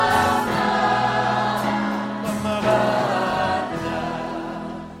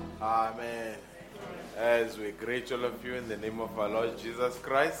greet all of you in the name of our Lord Jesus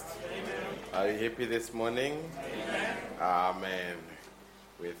Christ. Amen. Are you happy this morning? Amen. Amen.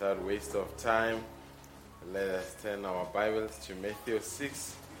 Without waste of time, let us turn our Bibles to Matthew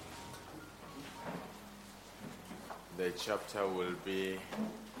 6. The chapter will be,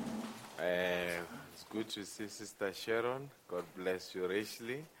 it's good to see Sister Sharon. God bless you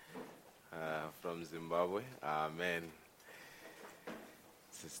richly from Zimbabwe. Amen.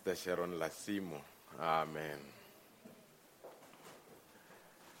 Sister Sharon Lasimo. Amen.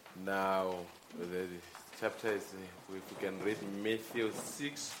 Now, the chapter is, if we can read Matthew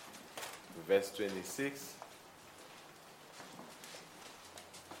 6, verse 26.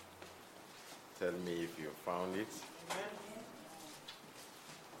 Tell me if you found it.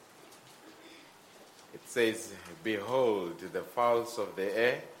 It says, "Behold the fowls of the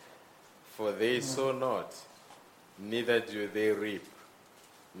air, for they sow not, neither do they reap,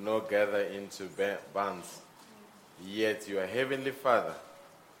 nor gather into barns, yet your heavenly Father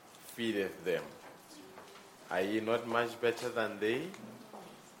feedeth them. Are ye not much better than they?"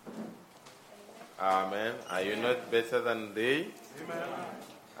 Amen. Are you not better than they? Amen.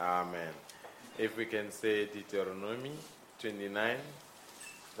 Amen. If we can say Deuteronomy 29,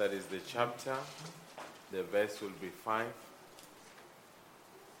 that is the chapter, the verse will be 5.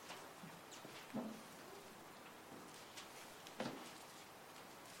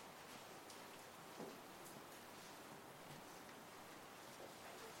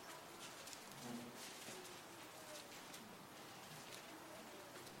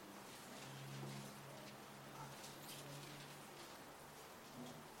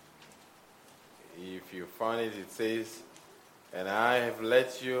 If you found it, it says, "And I have led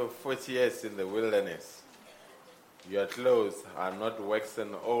you 40 years in the wilderness. Your clothes are not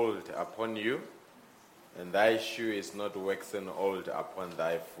waxen old upon you, and thy shoe is not waxen old upon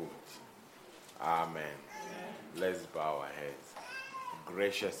thy foot." Amen. Amen. Let's bow our heads.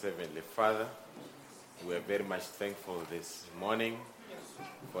 Gracious Heavenly Father, we are very much thankful this morning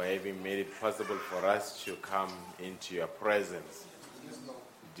for having made it possible for us to come into your presence.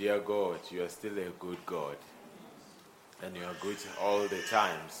 Dear God, you are still a good God, and you are good all the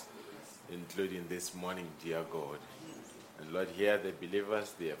times, including this morning, dear God. And Lord, here the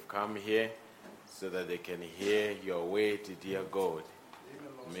believers, they have come here so that they can hear your word, dear God.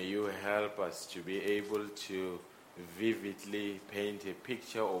 May you help us to be able to vividly paint a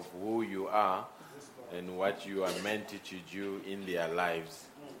picture of who you are and what you are meant to do in their lives,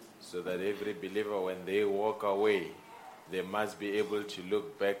 so that every believer, when they walk away, they must be able to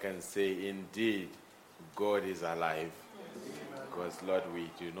look back and say, indeed, God is alive. Because, Lord, we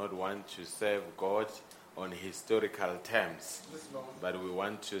do not want to serve God on historical terms, but we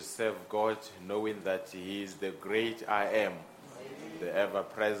want to serve God knowing that He is the great I am, the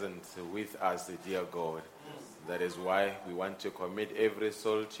ever-present with us, dear God. That is why we want to commit every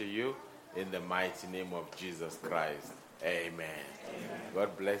soul to you in the mighty name of Jesus Christ. Amen. Amen.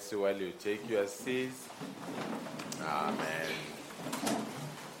 God bless you while you take your seats. Amen.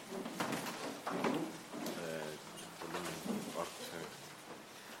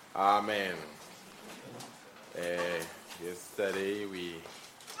 Amen. Yesterday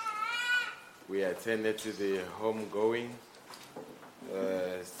we attended to the homegoing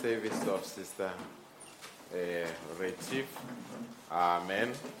service of Sister Retif.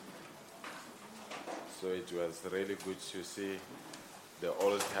 Amen. So it was really good to see the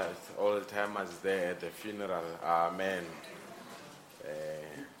old-timers there at the funeral. Amen.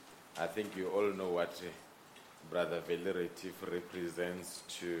 I think you all know what Brother Veli Retif represents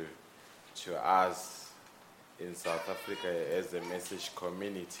to us in South Africa as a message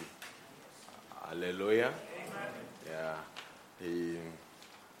community. Hallelujah. Amen. Yeah.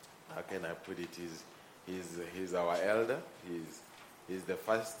 How can I put it? He's our elder. He's the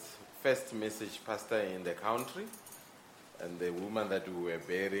first message pastor in the country. And the woman that we were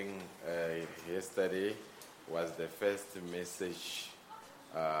bearing yesterday was the first message,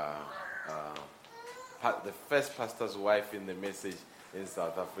 the first pastor's wife in the message in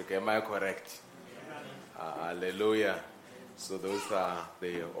South Africa. Am I correct? Hallelujah. So those are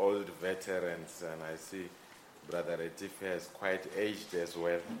the old veterans, and I see Brother Retife has quite aged as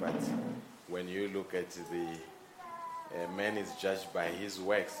well. But when you look at the man is judged by his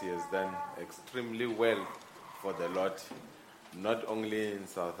works, he has done extremely well for the Lord, not only in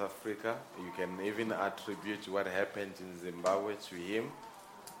South Africa. You can even attribute what happened in Zimbabwe to him,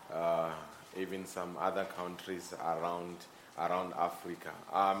 even some other countries around Africa.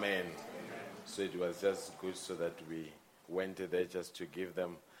 Amen. Amen. So it was just good so that we went there just to give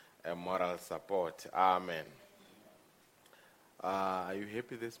them a moral support. Amen. Are you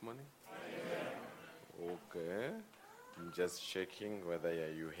happy this morning? Amen. Okay. I'm just checking whether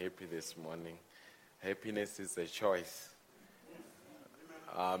you're happy this morning. Happiness is a choice.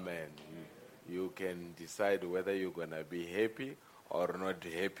 Amen. You can decide whether you're going to be happy or not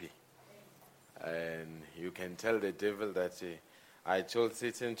happy. And you can tell the devil that I told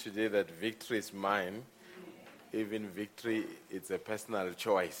Satan today that victory is mine. Even victory, it's a personal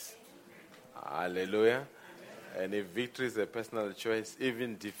choice. Hallelujah. And if victory is a personal choice,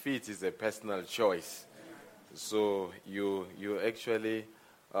 even defeat is a personal choice. So you actually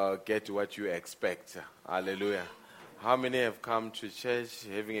get what you expect. Hallelujah. How many have come to church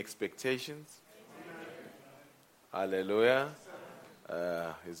having expectations? Hallelujah.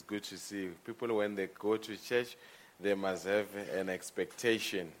 It's good to see people when they go to church, they must have an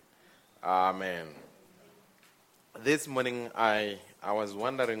expectation. Amen. This morning I was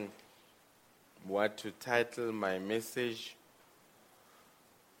wondering what to title my message,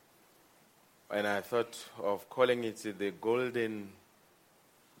 and I thought of calling it the golden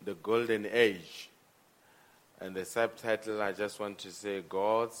age. And the subtitle, I just want to say,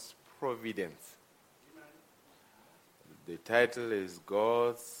 God's Providence. The title is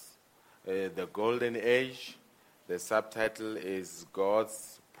the Golden Age. The subtitle is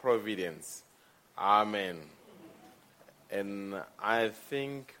God's Providence. Amen. And I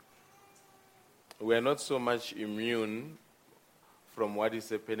think we are not so much immune from what is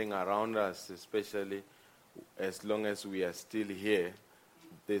happening around us, especially as long as we are still here.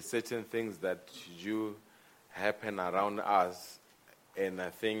 There's certain things that do happen around us, and I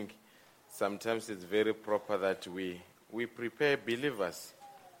think sometimes it's very proper that we prepare believers.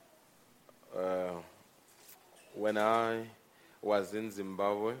 When I was in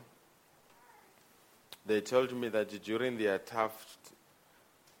Zimbabwe, they told me that during their tough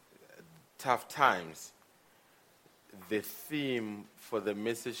times, the theme for the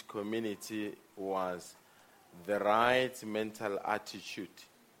message community was the right mental attitude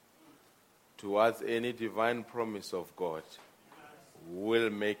towards any divine promise of God will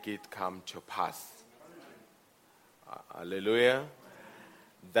make it come to pass. Hallelujah.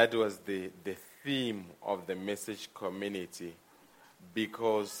 That was the theme of the message community,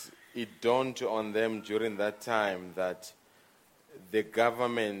 because it dawned on them during that time that the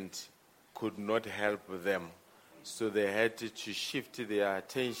government could not help them. So they had to shift their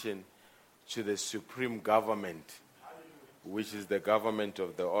attention to the supreme government, which is the government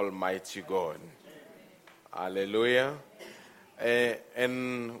of the Almighty God. Hallelujah.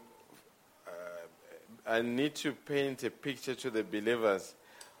 And I need to paint a picture to the believers.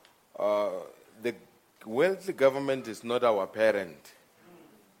 The wealthy government is not our parent.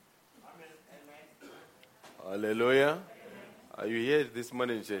 Hallelujah. Are you here this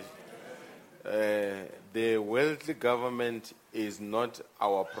morning, church? The wealthy government is not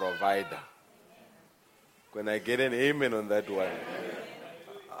our provider. Can I get an amen on that one?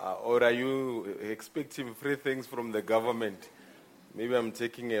 Or are you expecting free things from the government? Maybe I'm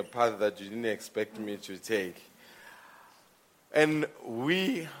taking a path that you didn't expect me to take. And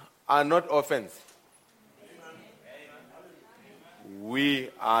we are not orphans. We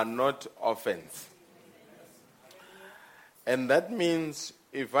are not orphans. And that means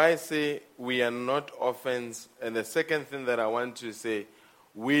if I say we are not orphans, and the second thing that I want to say,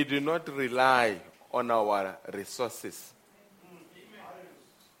 we do not rely on our resources.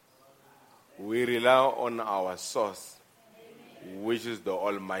 We rely on our source, which is the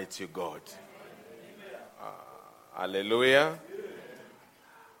Almighty God. Hallelujah.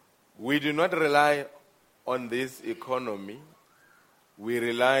 We do not rely on this economy. We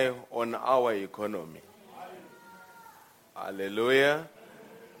rely on our economy. Hallelujah.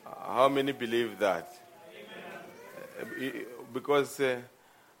 How many believe that? Because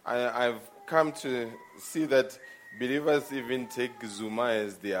I've come to see that believers even take Zuma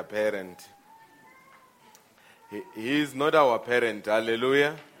as their parent. He is not our parent.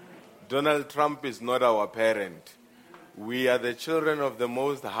 Hallelujah. Donald Trump is not our parent. We are the children of the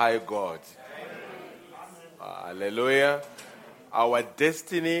Most High God. Hallelujah. Our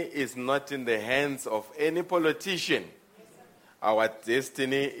destiny is not in the hands of any politician. Our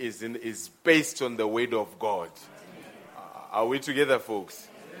destiny is based on the word of God. Are we together, folks?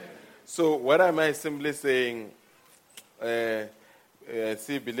 So what am I simply saying? I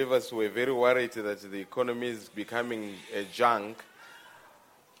see believers who are very worried that the economy is becoming a junk.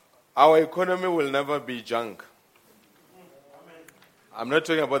 Our economy will never be junk. I'm not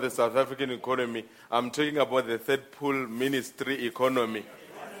talking about the South African economy. I'm talking about the third pool ministry economy.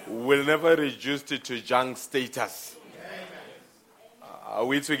 We'll never reduce it to junk status. Are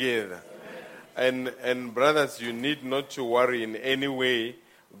we together? And brothers, you need not to worry in any way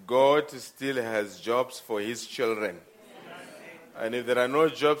God still has jobs for his children. And if there are no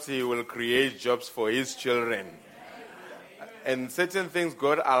jobs, he will create jobs for his children. And certain things,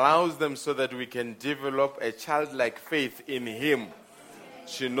 God allows them so that we can develop a childlike faith in him.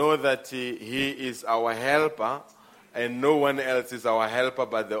 To know that he is our helper and no one else is our helper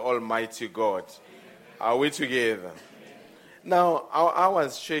but the Almighty God. Are we together? Now, I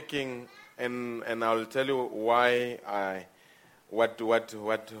was checking, and I'll tell you why what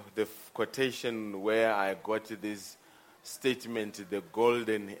the quotation where I got this statement, the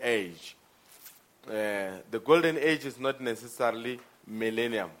golden age. The golden age is not necessarily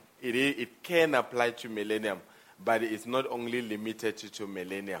millennium. It can apply to millennium, but it's not only limited to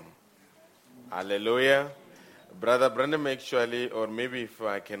millennium. Hallelujah. Brother Branham actually, or maybe if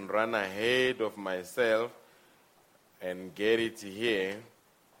I can run ahead of myself and get it here.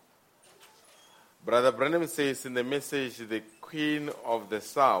 Brother Branham says in the message, the Queen of the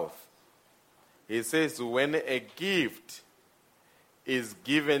South, he says, when a gift is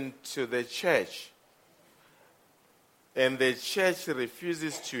given to the church and the church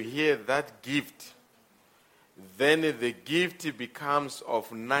refuses to hear that gift, then the gift becomes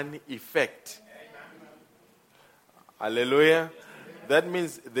of none effect. Hallelujah. That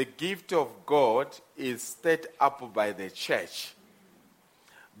means the gift of God is set up by the church.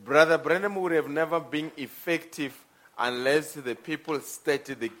 Brother Branham would have never been effective unless the people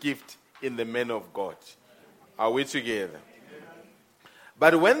stated the gift in the man of God. Are we together?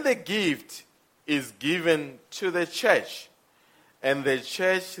 But when the gift is given to the church and the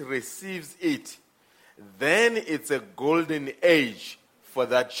church receives it, then it's a golden age for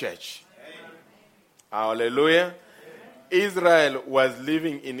that church. Hallelujah. Israel was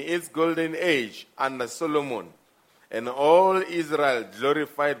living in its golden age under Solomon. And all Israel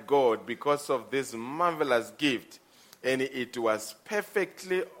glorified God because of this marvelous gift. And it was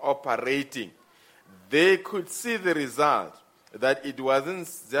perfectly operating. They could see the result, that it wasn't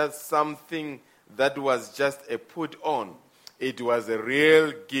just something that was just a put on. It was a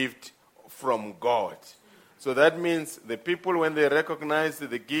real gift from God. So that means the people, when they recognized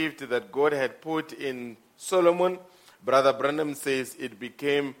the gift that God had put in Solomon, Brother Branham says it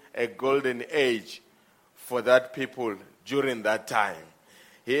became a golden age for that people during that time.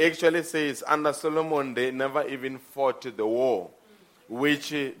 He actually says under Solomon they never even fought the war, which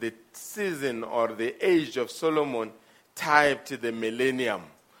the season or the age of Solomon typed the millennium.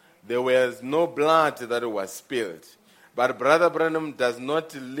 There was no blood that was spilled. But Brother Branham does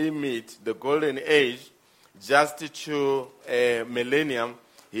not limit the golden age just to a millennium.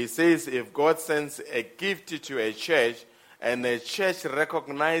 He says if God sends a gift to a church and the church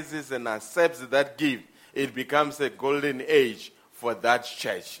recognizes and accepts that gift, it becomes a golden age for that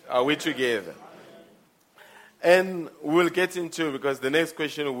church. Are we together? And we'll get into, because the next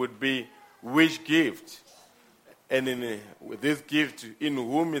question would be, which gift? And with this gift, in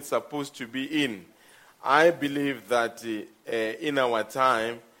whom it's supposed to be in. I believe that in our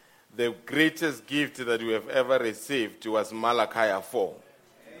time, the greatest gift that we have ever received was Malachi 4.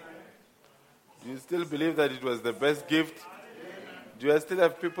 Do you still believe that it was the best gift? Do you still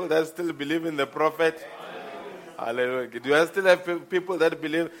have people that still believe in the prophet? Hallelujah. Do you still have people that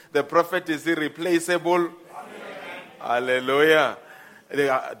believe the prophet is irreplaceable? Hallelujah.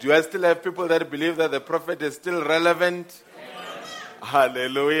 Do you still have people that believe that the prophet is still relevant?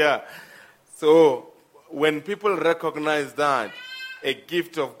 Hallelujah. So, when people recognize that, a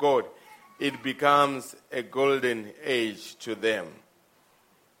gift of God, it becomes a golden age to them.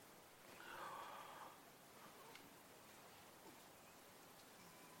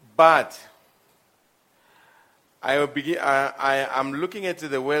 But I'm looking at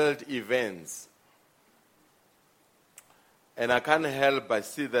the world events, and I can't help but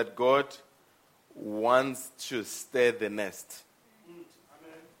see that God wants to stir the nest.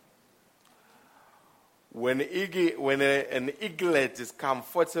 When an eaglet is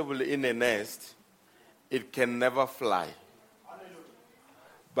comfortable in a nest, it can never fly.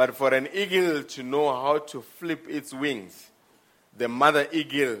 But for an eagle to know how to flip its wings, the mother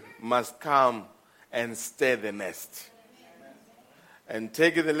eagle must come and stir the nest. And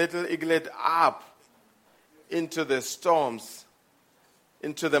take the little eaglet up into the storms,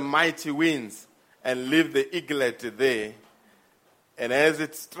 into the mighty winds, and leave the eaglet there. And as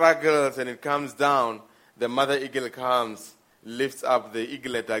it struggles and it comes down, the mother eagle comes, lifts up the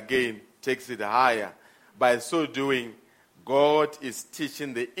eaglet again, takes it higher. By so doing, God is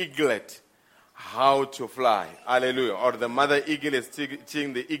teaching the eaglet how to fly. Hallelujah. Or the mother eagle is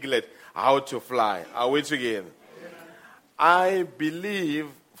teaching the eaglet how to fly. Are we together? I believe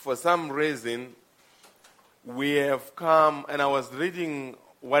for some reason we have come, and I was reading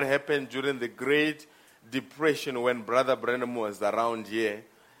what happened during the Great Depression when Brother Branham was around here.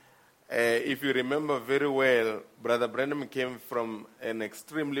 If you remember very well, Brother Branham came from an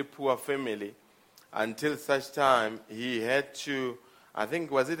extremely poor family until such time he had to, I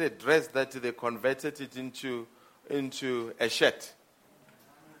think, was it a dress that they converted it into a shirt?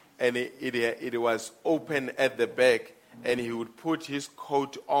 And it was open at the back, and he would put his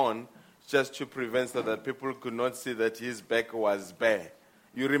coat on just to prevent so that people could not see that his back was bare.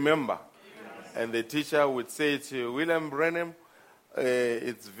 You remember? Yes. And the teacher would say to William Branham,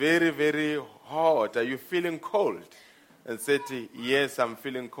 it's very, very hot. Are you feeling cold? And said, yes, I'm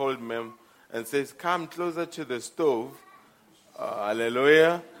feeling cold, ma'am. And says, come closer to the stove.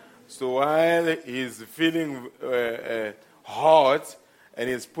 Hallelujah. So while he's feeling hot and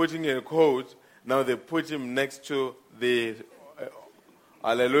he's putting a coat, now they put him next to the,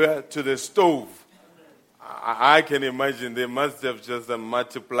 hallelujah, to the stove. I can imagine they must have just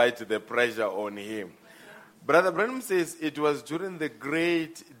multiplied the pressure on him. Brother Branham says it was during the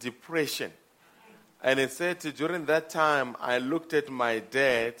Great Depression. And he said during that time, I looked at my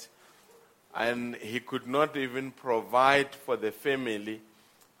dad and he could not even provide for the family.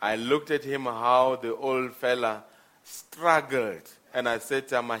 I looked at him how the old fella struggled. And I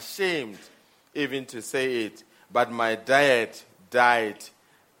said, I'm ashamed even to say it, but my dad died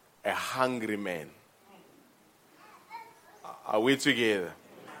a hungry man. Are we together?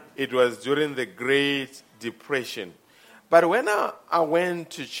 It was during the Great Depression. But when I went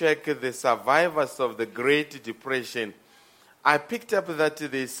to check the survivors of the Great Depression, I picked up that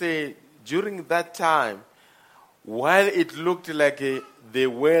they say during that time, while it looked like the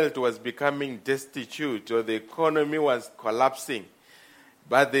world was becoming destitute or the economy was collapsing,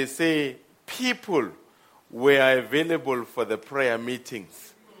 but they say people were available for the prayer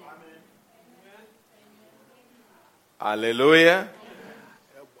meetings. Hallelujah.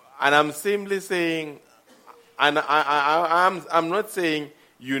 And I'm simply saying, and I'm not saying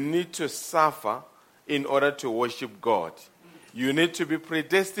you need to suffer in order to worship God. You need to be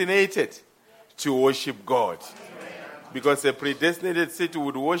predestinated to worship God. Because a predestinated city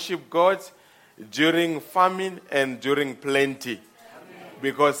would worship God during famine and during plenty.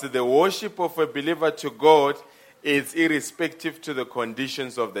 Because the worship of a believer to God is irrespective to the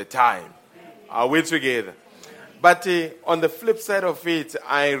conditions of the time. Are we together? But on the flip side of it,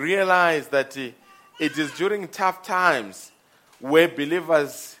 I realize that it is during tough times where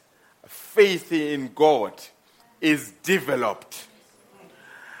believers' faith in God is developed.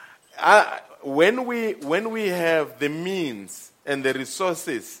 When we have the means and the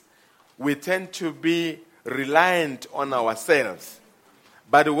resources, we tend to be reliant on ourselves.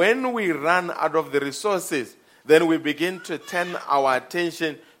 But when we run out of the resources, then we begin to turn our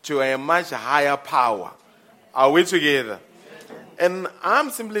attention to a much higher power. Are we together? And I'm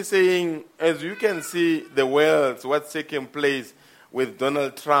simply saying, as you can see the world, what's taking place with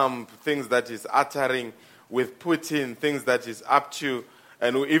Donald Trump, things that he's uttering, with Putin, things that he's up to,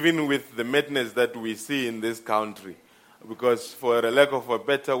 and even with the madness that we see in this country. Because for a lack of a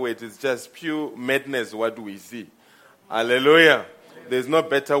better word, it's just pure madness what we see. Hallelujah. There's no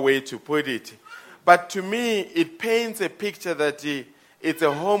better way to put it. But to me, it paints a picture that it's a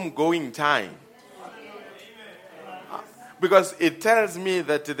homegoing time. Because it tells me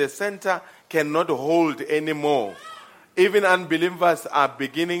that the center cannot hold anymore. Even unbelievers are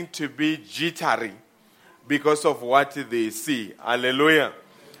beginning to be jittery because of what they see. Hallelujah.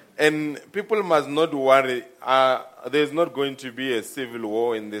 And people must not worry. There's not going to be a civil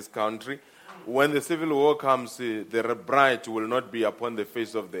war in this country. When the civil war comes, the bride will not be upon the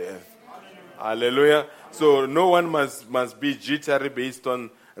face of the earth. Hallelujah. So no one must be jittery based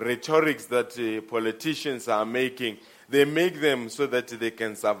on rhetorics that politicians are making. They make them so that they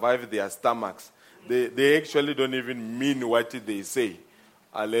can survive their stomachs. They actually don't even mean what they say.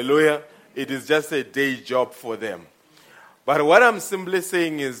 Hallelujah. It is just a day job for them. But what I'm simply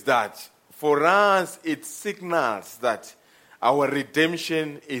saying is that for us, it signals that our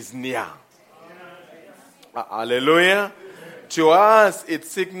redemption is near. Hallelujah. To us, it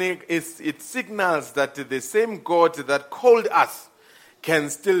signals that the same God that called us can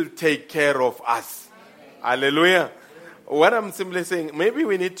still take care of us. Hallelujah. What I'm simply saying, maybe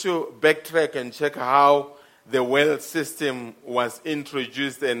we need to backtrack and check how the world system was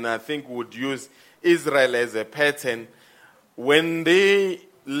introduced, and I think would use Israel as a pattern. When they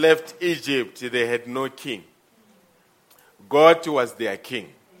left Egypt, they had no king. God was their king.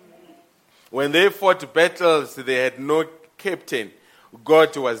 When they fought battles, they had no captain.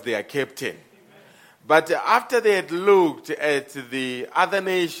 God was their captain. But after they had looked at the other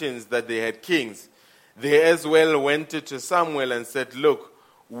nations that they had kings, they as well went to Samuel and said, look,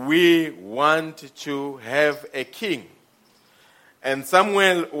 we want to have a king. And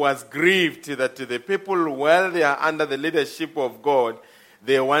Samuel was grieved that the people, while they are under the leadership of God,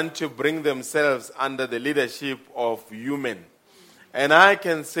 they want to bring themselves under the leadership of human. And I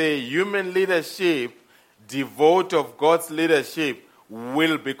can say human leadership, devoid of God's leadership,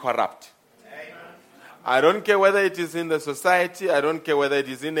 will be corrupt. Amen. I don't care whether it is in the society, I don't care whether it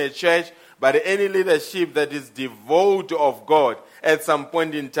is in a church, but any leadership that is devoid of God, at some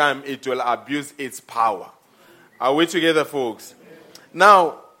point in time, it will abuse its power. Are we together, folks?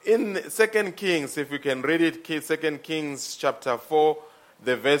 Now, in 2 Kings, if you can read it, 2 Kings chapter 4,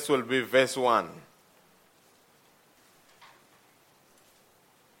 the verse will be verse 1.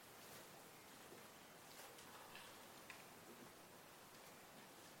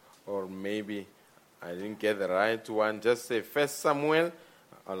 Or maybe I didn't get the right one. Just say 1 Samuel.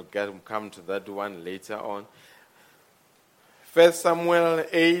 I'll come to that one later on. 1 Samuel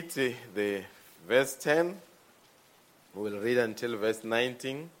 8, the verse 10. We'll read until verse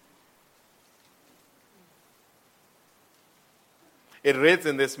 19. It reads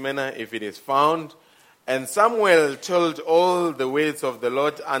in this manner, if it is found. And Samuel told all the ways of the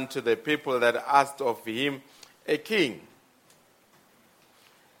Lord unto the people that asked of him a king.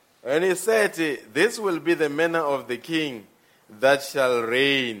 And he said, this will be the manner of the king that shall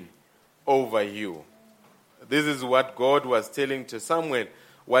reign over you. This is what God was telling to Samuel,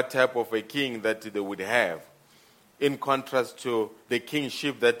 what type of a king that they would have, in contrast to the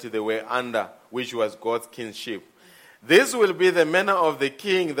kingship that they were under, which was God's kingship. This will be the manner of the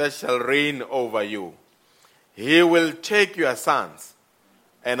king that shall reign over you. He will take your sons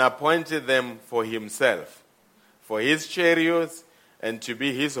and appoint them for himself, for his chariots, and to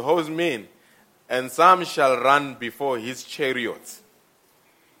be his horsemen, and some shall run before his chariots.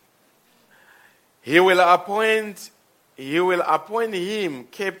 He will appoint him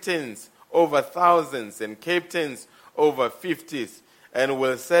captains over thousands and captains over 50s, and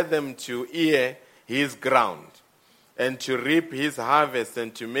will set them to ear his ground, and to reap his harvest,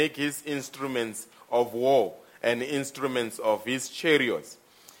 and to make his instruments of war and instruments of his chariots.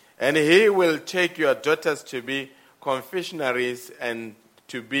 And he will take your daughters to be confectionaries, and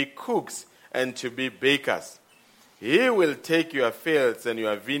to be cooks, and to be bakers. He will take your fields and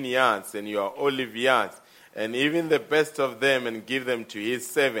your vineyards and your olive yards, and even the best of them, and give them to his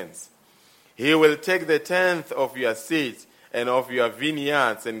servants. He will take the 10th of your seeds and of your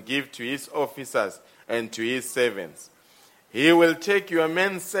vineyards, and give to his officers and to his servants. He will take your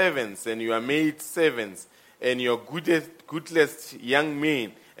men servants and your maid servants, and your goodless young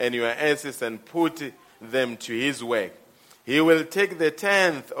men and your asses, and put them to his work. He will take the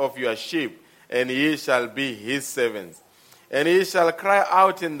 10th of your sheep, and ye shall be his servants. And he shall cry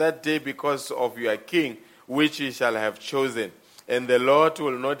out in that day because of your king, which ye shall have chosen. And the Lord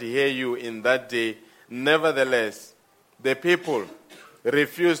will not hear you in that day. Nevertheless, the people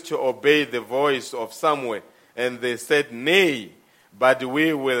refused to obey the voice of Samuel, and they said, nay, but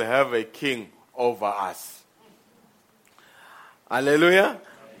we will have a king over us. Hallelujah.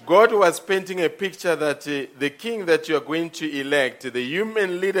 God was painting a picture that the king that you are going to elect, the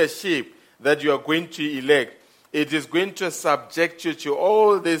human leadership that you are going to elect, it is going to subject you to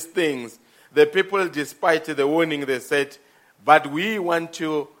all these things. The people, despite the warning, they said, but we want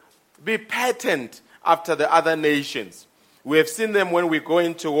to be patterned after the other nations. We have seen them when we go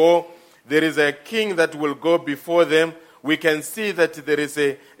into war. There is a king that will go before them. We can see that there is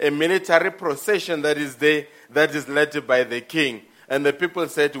a military procession that is there, that is led by the king. And the people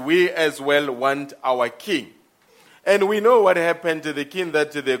said, we as well want our king. And we know what happened to the king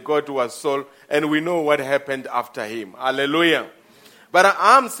that they got was Saul, and we know what happened after him. Hallelujah. But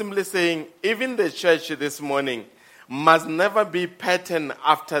I'm simply saying, even the church this morning must never be patterned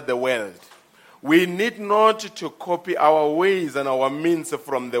after the world. We need not to copy our ways and our means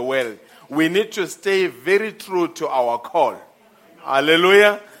from the world. We need to stay very true to our call.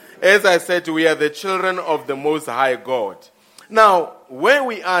 Hallelujah. As I said, we are the children of the Most High God. Now, where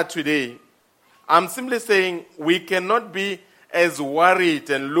we are today, I'm simply saying we cannot be as worried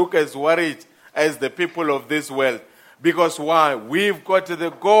and look as worried as the people of this world. Because why? We've got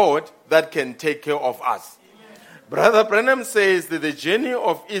the God that can take care of us. Amen. Brother Branham says that the journey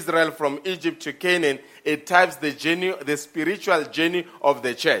of Israel from Egypt to Canaan, it types the spiritual journey of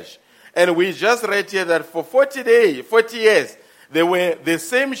the church. And we just read here that for 40 years, they were the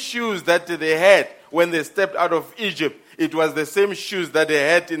same shoes that they had when they stepped out of Egypt. It was the same shoes that they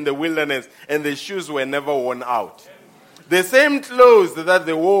had in the wilderness, and the shoes were never worn out. The same clothes that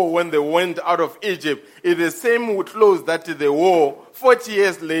they wore when they went out of Egypt is the same clothes that they wore 40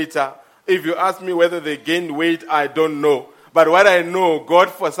 years later. If you ask me whether they gained weight, I don't know. But what I know, God,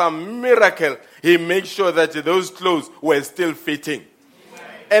 for some miracle, he makes sure that those clothes were still fitting.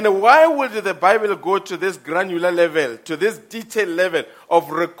 And why would the Bible go to this granular level, to this detailed level of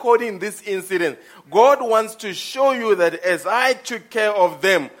recording this incident? God wants to show you that as I took care of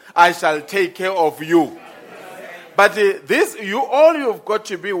them, I shall take care of you. But all you've got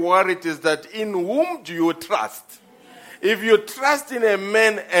to be worried is that in whom do you trust? If you trust in a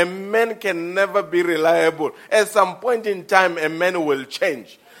man can never be reliable. At some point in time, a man will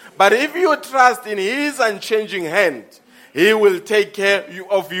change. But if you trust in his unchanging hand, he will take care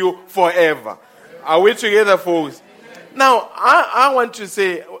of you forever. Are we together, folks? Now, I want to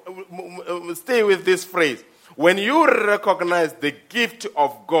say, stay with this phrase. When you recognize the gift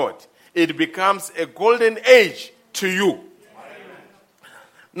of God, it becomes a golden age to you.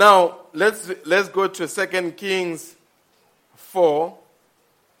 Now, let's go to 2 Kings 4,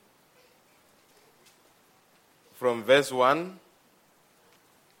 from verse 1.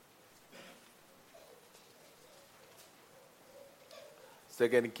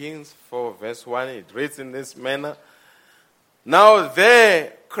 Second Kings 4, verse 1, it reads in this manner. Now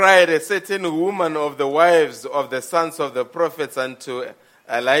there cried a certain woman of the wives of the sons of the prophets unto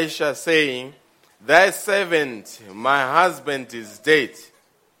Elisha, saying, Thy servant, my husband, is dead.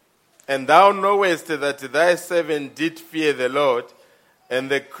 And thou knowest that thy servant did fear the Lord, and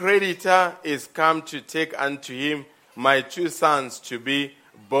the creditor is come to take unto him my 2 sons to be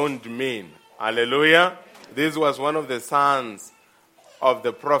bondmen. Hallelujah. This was one of the sons of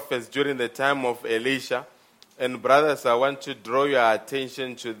the prophets during the time of Elisha. And brothers, I want to draw your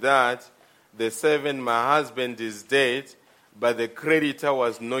attention to that. The servant, my husband, is dead, but the creditor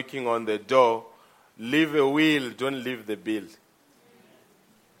was knocking on the door. Leave a will, don't leave the bill.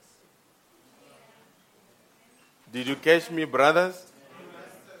 Did you catch me, brothers?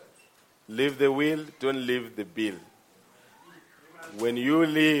 Leave the will, don't leave the bill. When you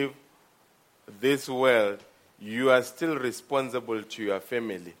leave this world, you are still responsible to your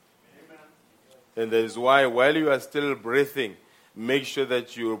family. Amen. And that is why while you are still breathing, make sure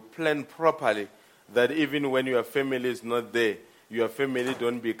that you plan properly, that even when your family is not there, your family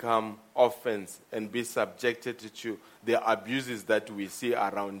don't become orphans and be subjected to the abuses that we see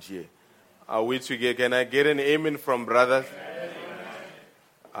around here. Are we together? Can I get an amen from brothers? Amen.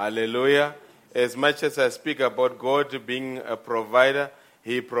 Hallelujah. As much as I speak about God being a provider,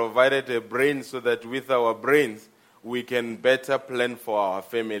 he provided a brain so that with our brains, we can better plan for our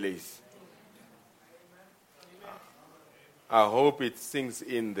families. I hope it sinks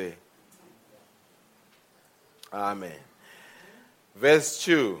in there. Amen. Verse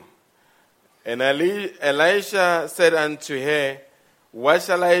 2. And Elisha said unto her, What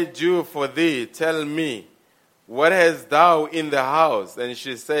shall I do for thee? Tell me, what hast thou in the house? And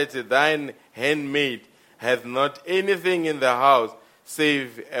she said, Thine handmaid hath not anything in the house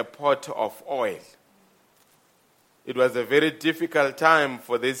save a pot of oil. It was a very difficult time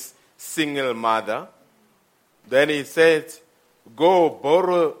for this single mother. Then he said, Go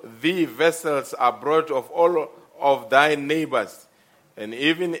borrow thee vessels abroad of all of thy neighbors, and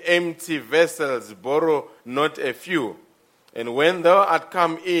even empty vessels borrow not a few. And when thou art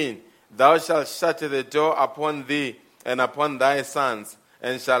come in, thou shalt shut the door upon thee and upon thy sons,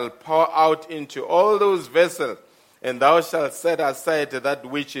 and shalt pour out into all those vessels, and thou shalt set aside that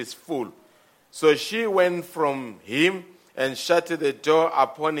which is full. So she went from him and shut the door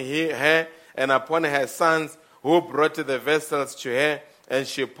upon her and upon her sons, who brought the vessels to her, and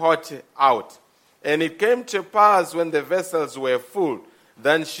she poured out. And it came to pass when the vessels were full,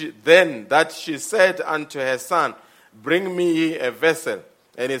 then that she said unto her son, Bring me a vessel.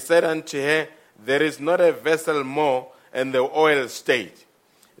 And he said unto her, There is not a vessel more, and the oil stayed.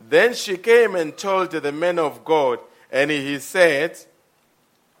 Then she came and told the man of God, and he said,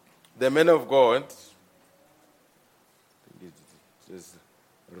 the man of God, just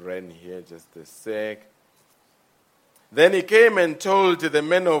ran here just a sec. Then he came and told the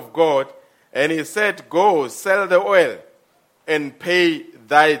man of God, and he said, Go, sell the oil, and pay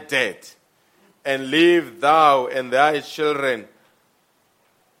thy debt, and live thou and thy children,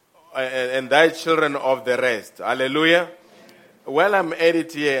 and thy children of the rest. Hallelujah. Amen. While I'm at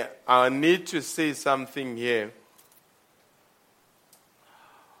it here, I need to say something here.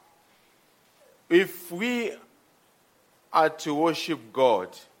 If we are to worship God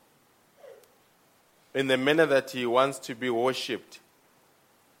in the manner that he wants to be worshipped,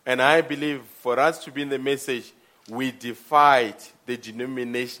 and I believe for us to be in the message, we defied the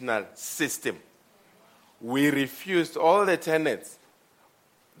denominational system. We refused all the tenets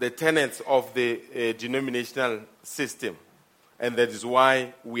of the denominational system. And that is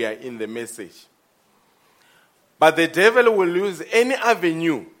why we are in the message. But the devil will use any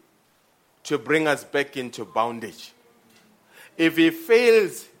avenue to bring us back into bondage. If he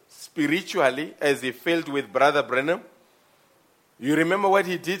fails spiritually, as he failed with Brother Branham, you remember what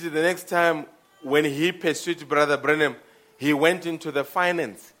he did the next time when he pursued Brother Branham? He went into the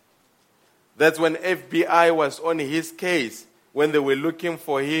finance. That's when FBI was on his case, when they were looking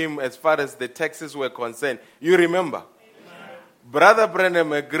for him as far as the taxes were concerned. You remember? Amen. Brother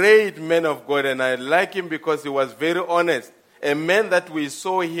Branham, a great man of God, and I like him because he was very honest. A man that we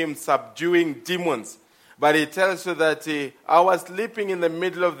saw him subduing demons. But he tells you that I was sleeping in the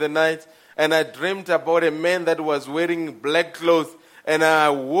middle of the night, and I dreamed about a man that was wearing black clothes. And I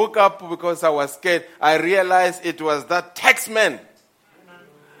woke up because I was scared. I realized it was that tax man.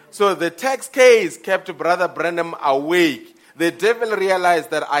 So the tax case kept Brother Branham awake. The devil realized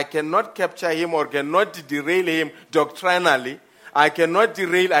that I cannot capture him or cannot derail him doctrinally. I cannot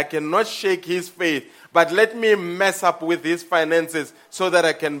derail, I cannot shake his faith. But let me mess up with his finances so that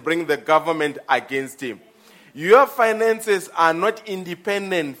I can bring the government against him. Your finances are not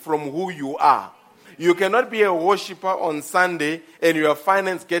independent from who you are. You cannot be a worshiper on Sunday and your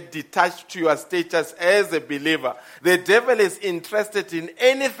finance get detached to your status as a believer. The devil is interested in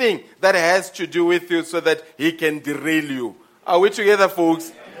anything that has to do with you so that he can derail you. Are we together,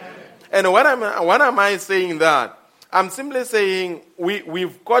 folks? Amen. And what am I saying that? I'm simply saying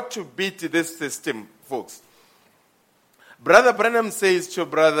we've got to beat this system, folks. Brother Branham says to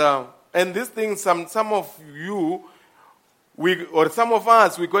brother, and this thing, some of you, some of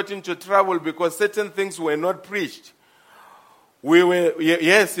us, we got into trouble because certain things were not preached.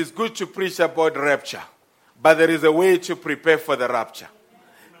 Yes, it's good to preach about rapture, but there is a way to prepare for the rapture.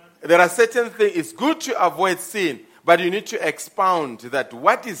 There are certain things, it's good to avoid sin, but you need to expound that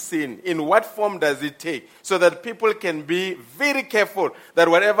what is sin, in what form does it take, so that people can be very careful that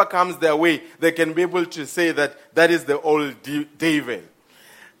whatever comes their way, they can be able to say that that is the old David.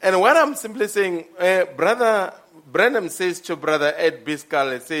 And what I'm simply saying, Brother Branham says to Brother Ed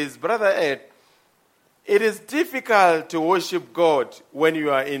Biscal, it says, Brother Ed, it is difficult to worship God when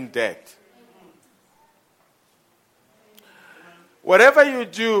you are in debt. Whatever you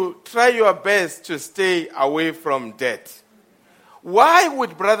do, try your best to stay away from debt. Why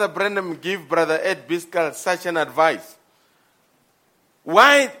would Brother Branham give Brother Ed Biscal such an advice?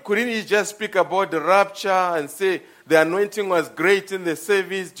 Why couldn't he just speak about the rapture and say, the anointing was great in the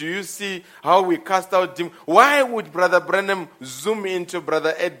service. Do you see how we cast out demons? Why would Brother Branham zoom into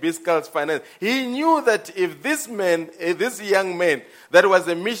Brother Ed Biscal's finance? He knew that if this man, this young man that was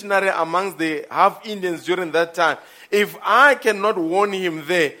a missionary amongst the half-Indians during that time, if I cannot warn him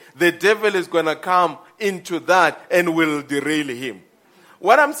there, the devil is going to come into that and will derail him.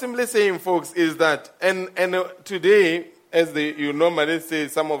 What I'm simply saying, folks, is that, and today, as you normally say,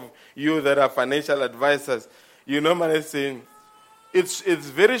 some of you that are financial advisors, you normally say, it's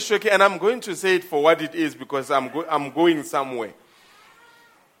very shocking, and I'm going to say it for what it is because I'm going somewhere.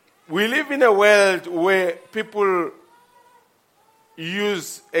 We live in a world where people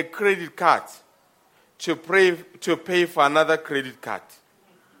use a credit card to pay for another credit card,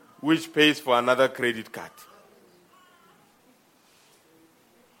 which pays for another credit card.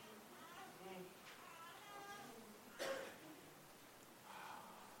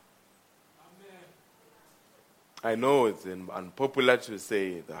 I know it's unpopular to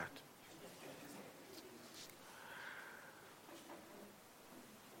say that.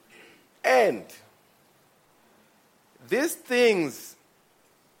 And these things,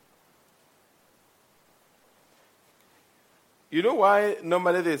 you know why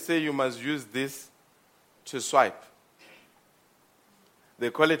normally they say you must use this to swipe? They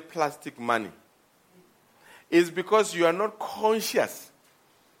call it plastic money. It's because you are not conscious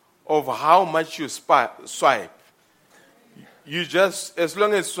of how much you swipe. You just, as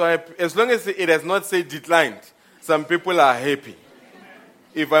long as it has not said declined, some people are happy.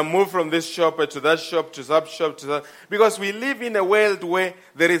 If I move from this shop to that shop to that shop to that, because we live in a world where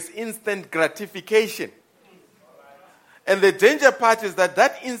there is instant gratification. And the danger part is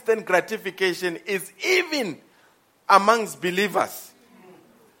that instant gratification is even amongst believers.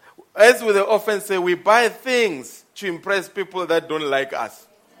 As we often say, we buy things to impress people that don't like us.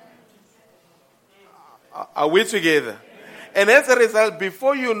 Are we together? And as a result,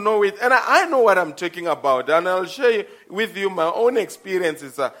 before you know it, and I know what I'm talking about, and I'll share with you my own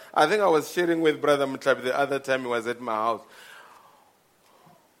experiences. I think I was sharing with Brother Mutlabi the other time he was at my house.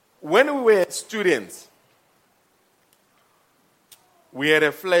 When we were students, we had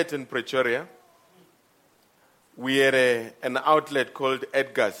a flat in Pretoria. We had an outlet called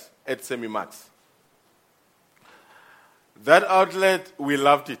Edgar's at Semi-Max. That outlet, we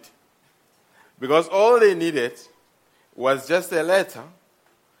loved it. Because all they needed was just a letter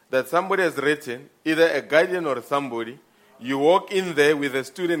that somebody has written, either a guardian or somebody. You walk in there with a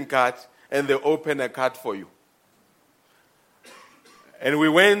student card and they open a card for you. And we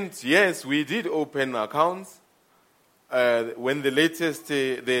went, yes, we did open accounts. When the latest,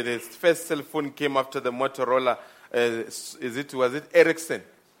 the first cell phone came after the Motorola, was it Ericsson?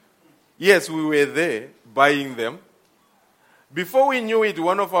 Yes, we were there buying them. Before we knew it,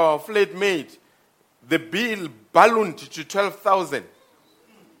 one of our flatmates, the bill ballooned to 12,000.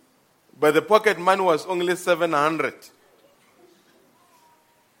 But the pocket money was only 700.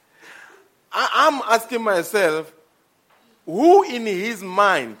 I'm asking myself, who in his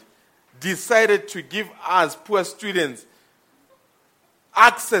mind decided to give us poor students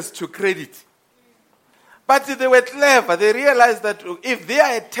access to credit? But they were clever. They realized that if they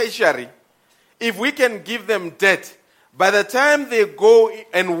are a tertiary, if we can give them debt, by the time they go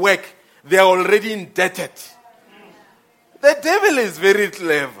and work, they are already indebted. The devil is very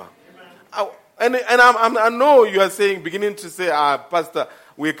clever. I know you are beginning to say, Pastor,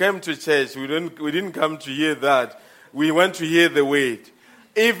 we came to church. We didn't come to hear that. We want to hear the word.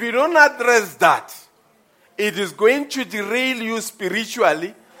 If you don't address that, it is going to derail you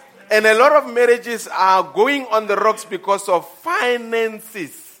spiritually. And a lot of marriages are going on the rocks because of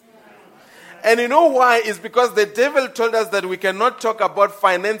finances. And you know why? It's because the devil told us that we cannot talk about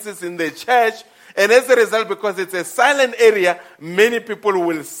finances in the church. And as a result, because it's a silent area, many people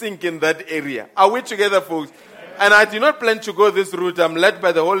will sink in that area. Are we together, folks? And I do not plan to go this route. I'm led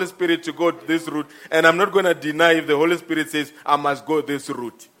by the Holy Spirit to go this route. And I'm not going to deny if the Holy Spirit says I must go this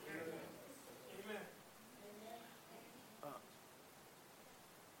route.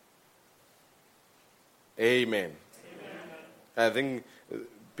 Amen. I think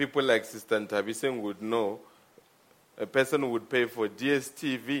people like Sister Ntabiseng would know a person would pay for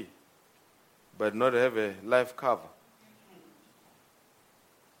DSTV but not have a life cover.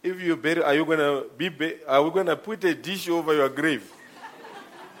 If you bury, are we going to put a dish over your grave?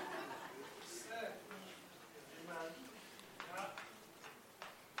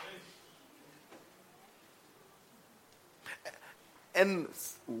 And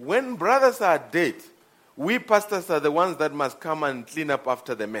when brothers are dead, we pastors are the ones that must come and clean up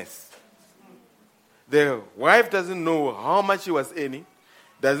after the mess. The wife doesn't know how much she was earning,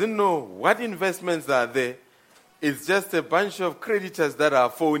 doesn't know what investments are there. It's just a bunch of creditors that are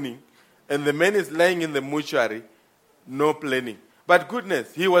phoning, and the man is lying in the mortuary, no planning. But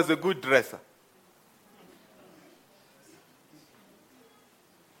goodness, he was a good dresser.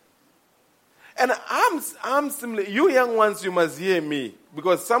 And I'm similar. You young ones, you must hear me.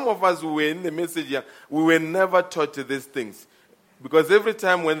 Because some of us who were in the message here, we were never taught these things. Because every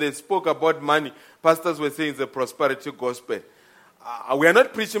time when they spoke about money, pastors were saying it's a prosperity gospel. We are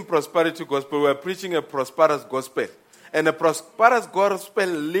not preaching prosperity gospel. We are preaching a prosperous gospel. And a prosperous gospel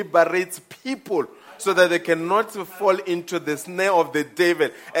liberates people so that they cannot fall into the snare of the devil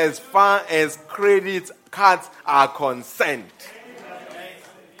as far as credit cards are concerned.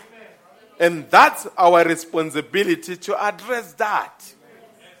 And that's our responsibility to address that.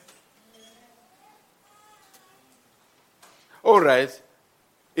 All right.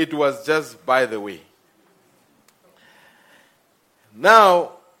 It was just by the way.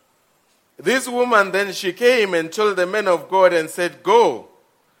 Now, this woman then she came and told the man of God and said, go,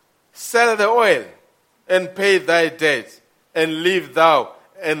 sell the oil and pay thy debt and live thou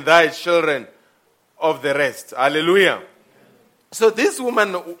and thy children of the rest. Hallelujah. So this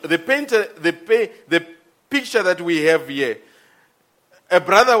woman, the picture that we have here, a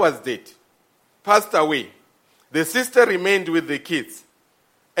brother was dead, passed away. The sister remained with the kids.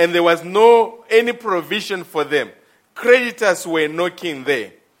 And there was any provision for them. Creditors were knocking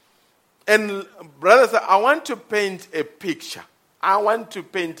there. And brothers, I want to paint a picture.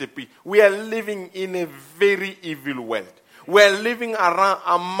 We are living in a very evil world. We are living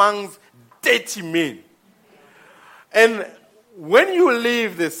amongst dirty men. And when you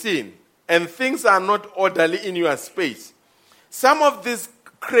leave the scene and things are not orderly in your space, some of these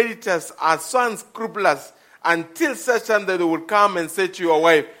creditors are so unscrupulous until such time that they will come and say to your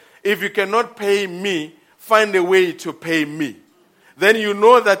wife, if you cannot pay me, find a way to pay me. Then you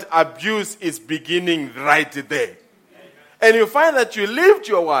know that abuse is beginning right there. And you find that you lived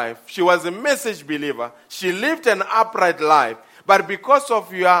your wife. She was a message believer. She lived an upright life. But because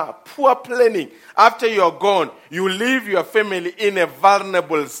of your poor planning, after you're gone, you leave your family in a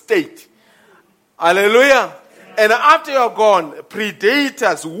vulnerable state. Hallelujah. And after you're gone,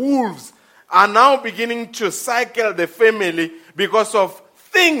 predators, wolves, are now beginning to cycle the family because of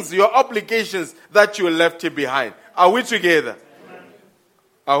things, your obligations that you left behind. Are we together? Amen.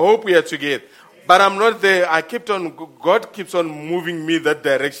 I hope we are together. But I'm not there. God keeps on moving me that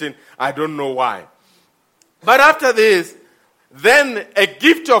direction. I don't know why. But after this, then a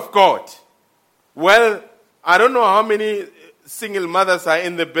gift of God. Well, I don't know how many single mothers are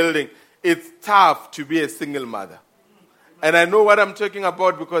in the building. It's tough to be a single mother. And I know what I'm talking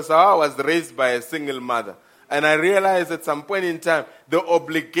about because I was raised by a single mother. And I realized at some point in time, the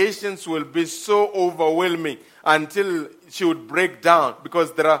obligations will be so overwhelming until she would break down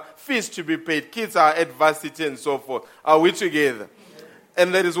because there are fees to be paid. Kids are at varsity and so forth. Are we together?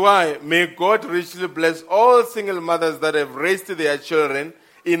 And that is why may God richly bless all single mothers that have raised their children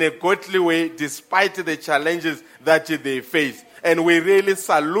in a godly way despite the challenges that they face. And we really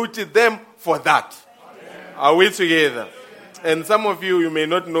salute them for that. Amen. Are we together? And some of you may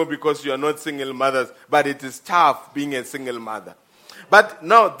not know because you are not single mothers, but it is tough being a single mother. But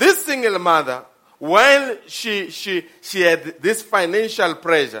now this single mother, while she had this financial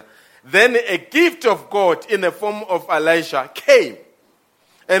pressure, then a gift of God in the form of Elisha came.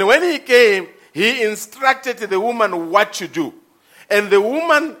 And when he came, he instructed the woman what to do. And the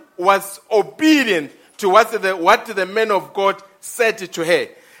woman was obedient to what the man of God said to her.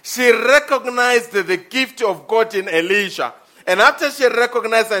 She recognized the gift of God in Elisha. And after she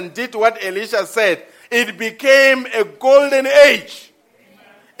recognized and did what Elisha said, it became a golden age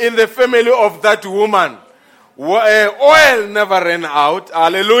in the family of that woman. Oil never ran out.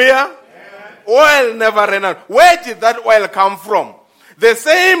 Hallelujah. Oil never ran out. Where did that oil come from? The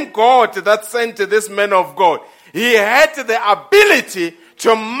same God that sent this man of God, he had the ability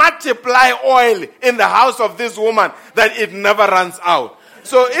to multiply oil in the house of this woman that it never runs out.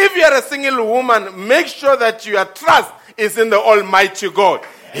 So if you are a single woman, make sure that your trust is in the Almighty God.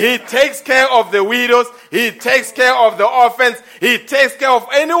 He takes care of the widows. He takes care of the orphans. He takes care of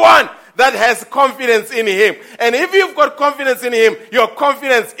anyone that has confidence in him. And if you've got confidence in him, your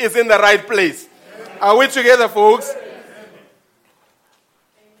confidence is in the right place. Are we together, folks?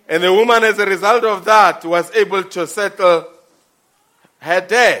 And the woman, as a result of that, was able to settle her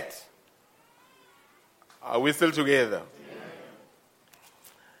debt. Are we still together?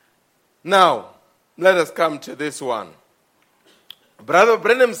 Now, let us come to this one. Brother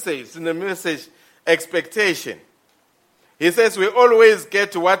Branham says in the message, expectation. He says we always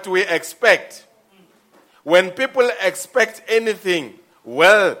get what we expect. When people expect anything,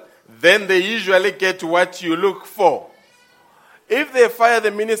 well, then they usually get what you look for. If they fire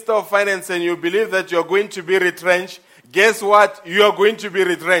the Minister of Finance and you believe that you're going to be retrenched, guess what? You are going to be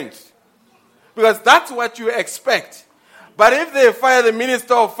retrenched. Because that's what you expect. But if they fire the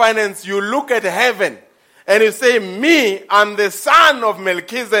Minister of Finance, you look at heaven and you say, me, I'm the son of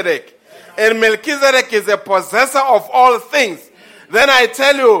Melchizedek. And Melchizedek is a possessor of all things. Then I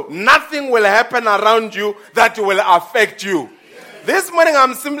tell you, nothing will happen around you that will affect you. This morning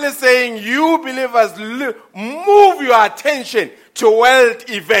I'm simply saying, you believers, move your attention to world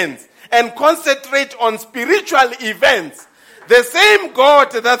events and concentrate on spiritual events. The same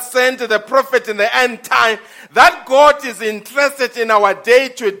God that sent the prophet in the end time, that God is interested in our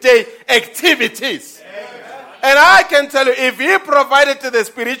day-to-day activities. And I can tell you, if he provided the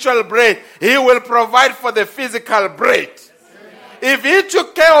spiritual bread, he will provide for the physical bread. If he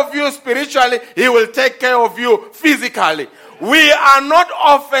took care of you spiritually, he will take care of you physically. We are not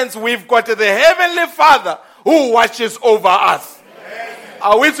orphans. We've got the Heavenly Father who watches over us.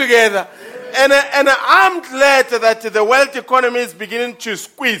 Are we together? And I'm glad that the world economy is beginning to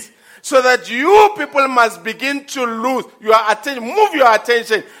squeeze, so that you people must begin to lose your attention, move your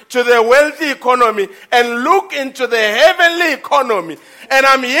attention to the wealthy economy and look into the heavenly economy. And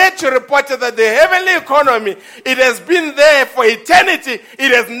I'm here to report that the heavenly economy, it has been there for eternity.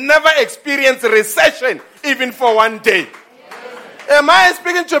 It has never experienced recession, even for one day. Am I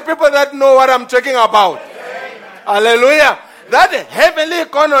speaking to people that know what I'm talking about? Hallelujah. That heavenly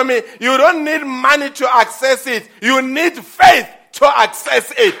economy, you don't need money to access it. You need faith to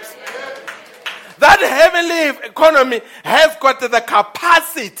access it. That heavenly economy has got the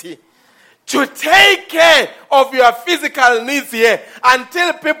capacity to take care of your physical needs here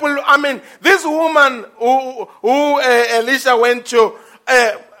until people, this woman who Elisha went to,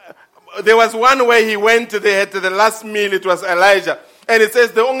 there was one where he went to the last meal, it was Elijah. And it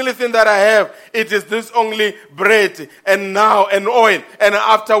says, the only thing that I have, it is this only bread and now and oil. And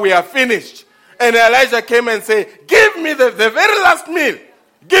after we are finished. And Elijah came and said, give me the very last meal.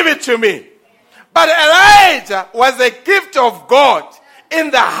 Give it to me. But Elijah was a gift of God in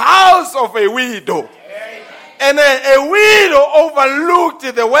the house of a widow. And a widow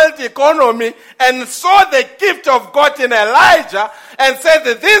overlooked the world economy and saw the gift of God in Elijah and said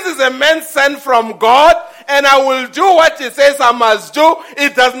that this is a man sent from God and I will do what he says I must do.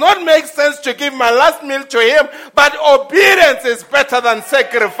 It does not make sense to give my last meal to him, but obedience is better than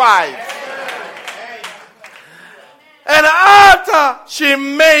sacrifice. And after she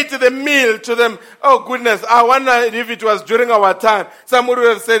made the meal to them, oh goodness, I wonder if it was during our time. Somebody would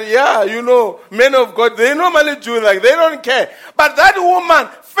have said, yeah, men of God, they normally do like, they don't care. But that woman,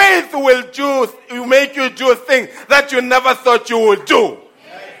 faith will make you do things that you never thought you would do.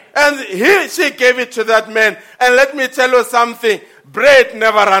 And she gave it to that man. And let me tell you something, bread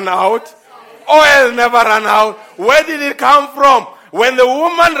never ran out. Oil never ran out. Where did it come from? When the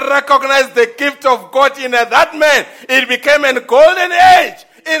woman recognized the gift of God in her, that man, it became a golden age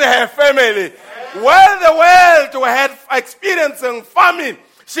in her family. While the world had experiencing famine,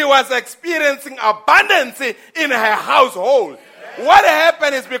 she was experiencing abundance in her household. What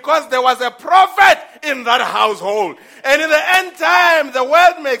happened is because there was a prophet in that household. And in the end time, the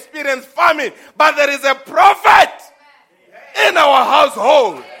world may experience famine, but there is a prophet in our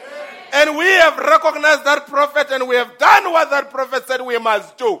household. And we have recognized that prophet and we have done what that prophet said we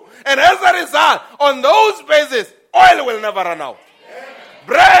must do. And as a result, on those bases, oil will never run out.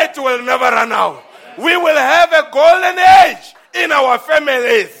 Bread will never run out. We will have a golden age in our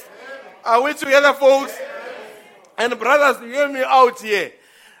families. Are we together, folks? And brothers, hear me out here.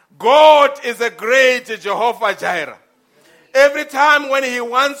 God is a great Jehovah Jireh. Every time when he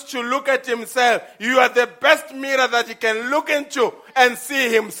wants to look at himself, you are the best mirror that he can look into and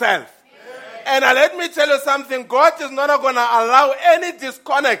see himself. And let me tell you something, God is not going to allow any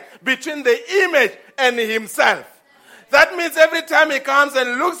disconnect between the image and himself. That means every time he comes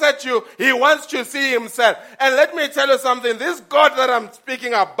and looks at you, he wants to see himself. And let me tell you something, this God that I'm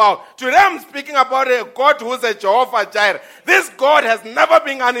speaking about, today I'm speaking about a God who's a Jehovah Jireh. This God has never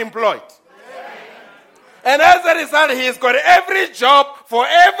been unemployed. And as a result, he's got every job for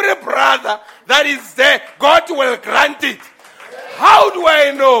every brother that is there. God will grant it. How do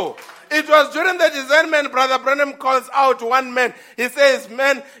I know? It was during the discernment, Brother Branham calls out one man. He says,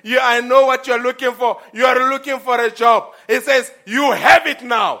 man, I know what you're looking for. You are looking for a job. He says, you have it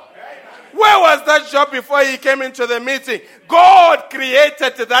now. Where was that job before he came into the meeting? God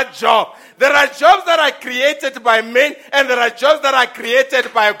created that job. There are jobs that are created by men and there are jobs that are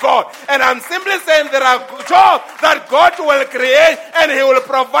created by God. And I'm simply saying there are jobs that God will create and he will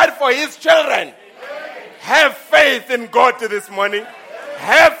provide for his children. Have faith in God this morning.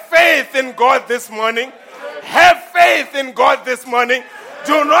 Have faith in God this morning. Have faith in God this morning.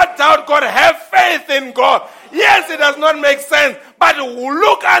 Do not doubt God. Have faith in God. Yes, it does not make sense, but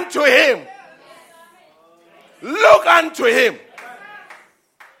look unto him. Look unto him.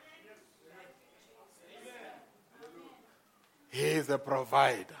 He is a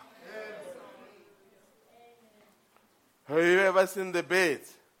provider. Have you ever seen the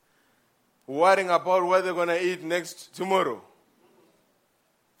birds worrying about what they're going to eat tomorrow?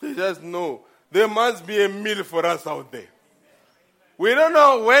 They just know there must be a meal for us out there. We don't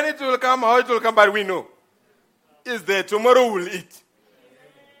know when it will come, how it will come, but we know. It's there. Tomorrow we'll eat.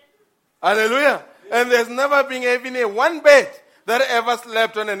 Hallelujah. And there's never been even one bird that ever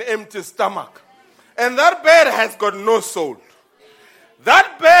slept on an empty stomach. And that bird has got no soul.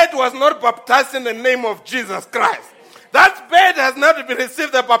 That bird was not baptized in the name of Jesus Christ. That bird has not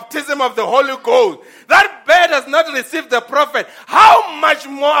received the baptism of the Holy Ghost. That bird has not received the prophet. How much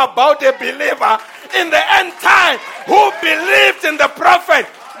more about a believer in the end time who believed in the prophet?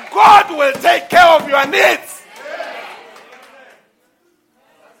 God will take care of your needs.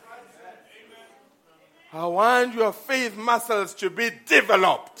 I want your faith muscles to be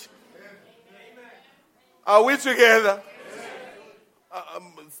developed. Are we together?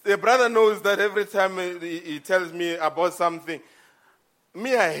 The brother knows that every time he tells me about something,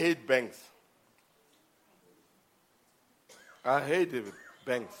 I hate banks. I hate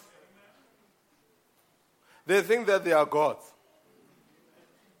banks. They think that they are gods.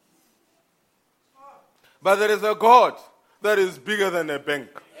 But there is a God that is bigger than a bank.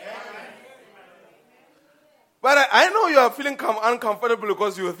 But I know you are feeling uncomfortable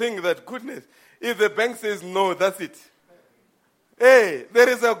because you think that, goodness, if the bank says no, that's it. Hey, there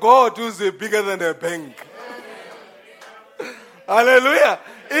is a God who's bigger than a bank. Hallelujah.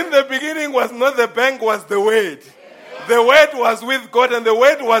 In the beginning was not the bank, was the Word. The Word was with God and the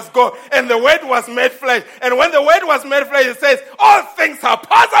Word was God. And the Word was made flesh. And when the Word was made flesh, it says, all things are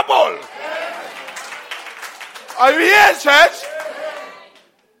possible. Are you here, church?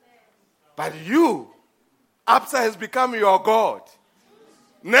 But you, Absa has become your God.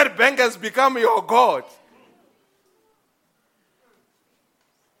 NetBank has become your God.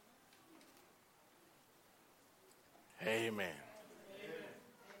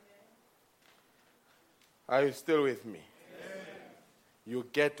 Are you still with me? You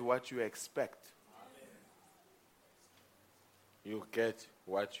get what you expect. You get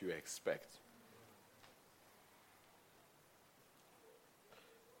what you expect.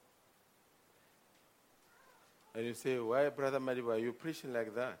 And you say, why, Brother Madiba, are you preaching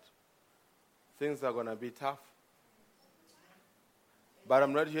like that? Things are going to be tough. But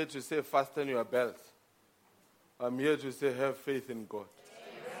I'm not here to say fasten your belt. I'm here to say have faith in God.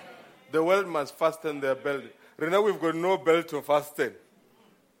 Amen. The world must fasten their belt. Right now we've got no belt to fasten.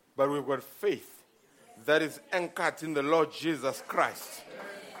 But we've got faith that is anchored in the Lord Jesus Christ.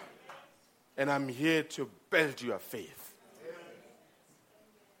 Amen. And I'm here to build your faith. Amen.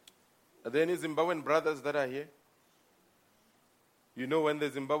 Are there any Zimbabwean brothers that are here? You know, when the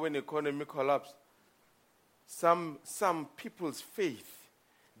Zimbabwean economy collapsed, some people's faith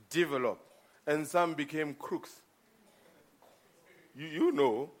developed and some became crooks. You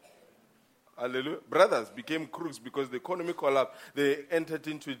know, hallelujah. Brothers became crooks because the economy collapsed. They entered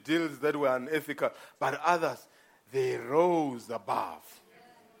into deals that were unethical. But others, they rose above.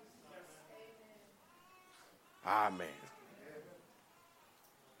 Amen.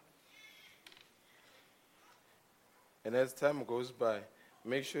 And as time goes by,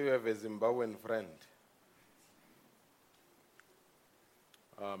 make sure you have a Zimbabwean friend.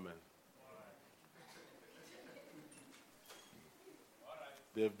 Amen.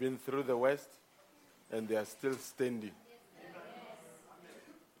 They've been through the West and they are still standing.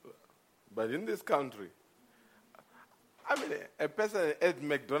 But in this country, I mean, a person at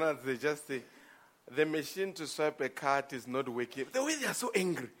McDonald's, they just say, the machine to swipe a card is not working. The way they are so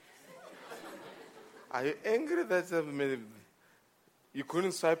angry. Are you angry that you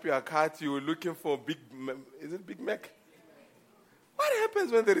couldn't swipe your card, you were looking for is it Big Mac? What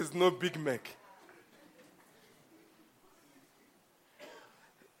happens when there is no Big Mac?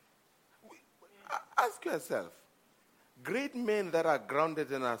 Ask yourself, great men that are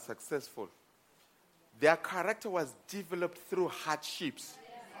grounded and are successful, their character was developed through hardships.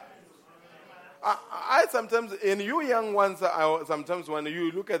 I sometimes, and you young ones, sometimes when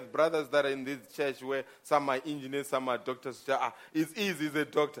you look at brothers that are in this church where some are engineers, some are doctors, it's easy, he's a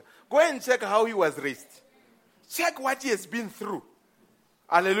doctor. Go and check how he was raised. Check what he has been through.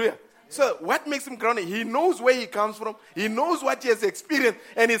 Hallelujah. So what makes him grounded? He knows where he comes from. He knows what he has experienced.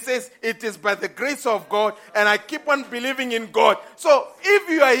 And he says, it is by the grace of God. And I keep on believing in God. So if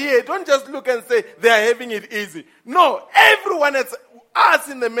you are here, don't just look and say, they are having it easy. No, everyone has us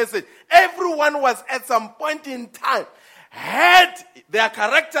in the message. Everyone was at some point in time had their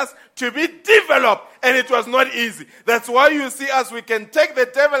characters to be developed. And it was not easy. That's why you see us, we can take the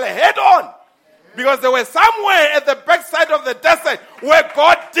devil head on. Because there was somewhere at the backside of the desert where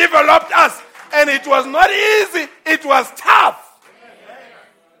God developed us. And it was not easy. It was tough.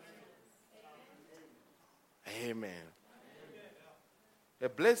 Amen. A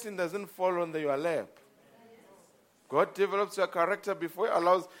blessing doesn't fall on your lap. God develops your character before He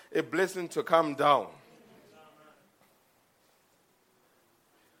allows a blessing to come down.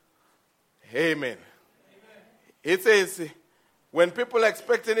 Amen. It says, when people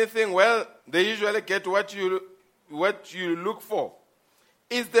expect anything, well, they usually get what you look for.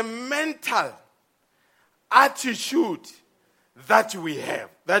 It's the mental attitude that we have,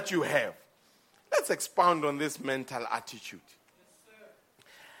 that you have. Let's expound on this mental attitude.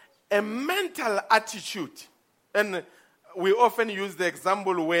 A mental attitude, and we often use the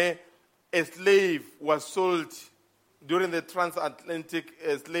example where a slave was sold during the transatlantic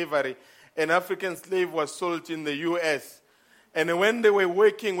slavery. An African slave was sold in the U.S., and when they were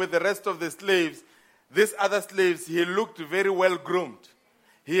working with the rest of the slaves, these other slaves, he looked very well groomed.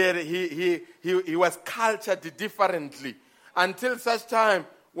 He was cultured differently. Until such time,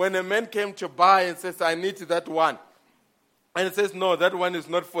 when a man came to buy and says, I need that one. And he says, no, that one is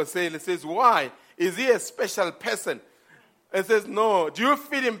not for sale. He says, why? Is he a special person? He says, no. Do you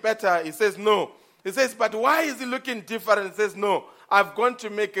feed him better? He says, no. He says, but why is he looking different? He says, no. I've gone to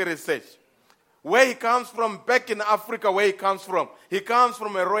make a research. Where he comes from, back in Africa, where he comes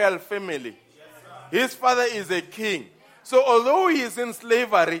from a royal family. His father is a king. So although he is in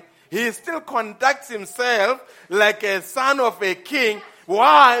slavery, he still conducts himself like a son of a king.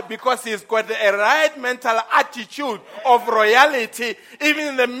 Why? Because he's got a right mental attitude of royalty. Even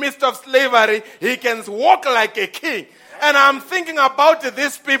in the midst of slavery, he can walk like a king. And I'm thinking about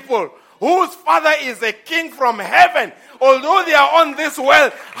these people whose father is a king from heaven. Although they are on this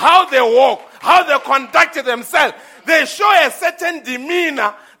world, how they walk, how they conduct themselves, they show a certain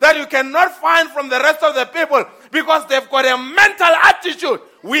demeanor that you cannot find from the rest of the people because they've got a mental attitude.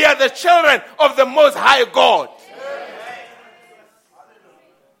 We are the children of the Most High God.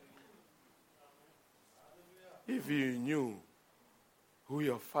 If you knew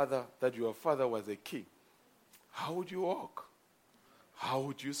that your father was a king, how would you walk? How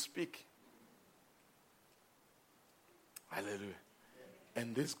would you speak? Hallelujah.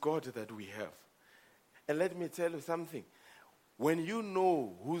 And this God that we have. And let me tell you something. When you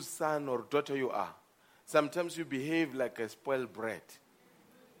know whose son or daughter you are, sometimes you behave like a spoiled brat.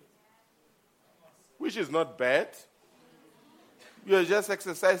 Which is not bad. You're just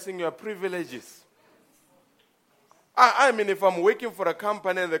exercising your privileges. I mean, if I'm working for a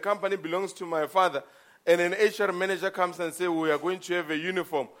company and the company belongs to my father, and an HR manager comes and says, we are going to have a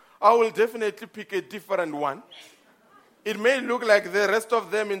uniform, I will definitely pick a different one. It may look like the rest of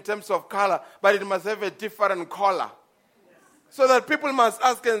them in terms of color, but it must have a different color. So that people must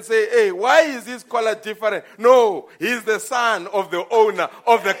ask and say, hey, why is his color different? No, he's the son of the owner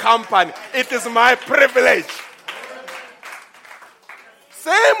of the company. It is my privilege.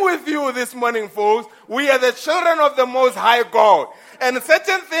 Same with you this morning, folks. We are the children of the Most High God. And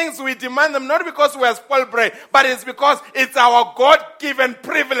certain things we demand them not because we are spoiled brat, but it's because it's our God-given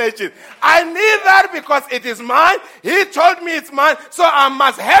privileges. I need that because it is mine. He told me it's mine, so I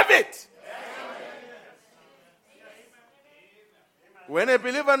must have it. When a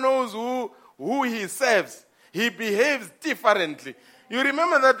believer knows who he serves, he behaves differently. You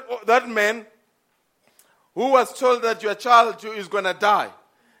remember that man who was told that your child is going to die.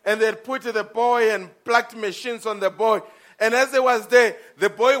 And they put the boy and plugged machines on the boy. And as he was there, the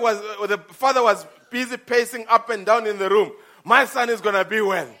father was busy pacing up and down in the room. My son is going to be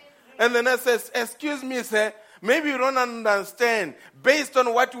well. And the nurse says, excuse me, sir, maybe you don't understand. Based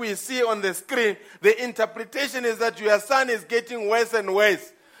on what we see on the screen, the interpretation is that your son is getting worse and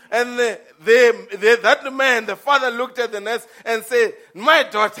worse. And that man, the father, looked at the nurse and said, my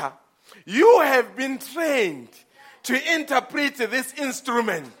daughter, you have been trained to interpret this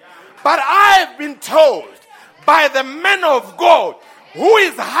instrument. But I have been told by the man of God, who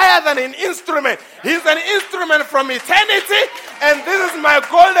is higher than an instrument. He's an instrument from eternity, and this is my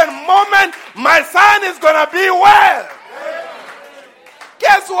golden moment. My son is going to be well.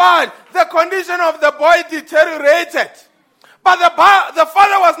 Guess what? The condition of the boy deteriorated. But the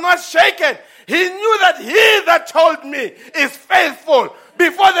father was not shaken. He knew that he that told me is faithful.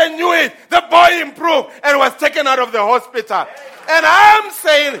 Before they knew it, the boy improved and was taken out of the hospital. And I'm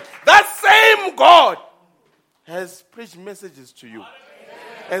saying that same God has preached messages to you.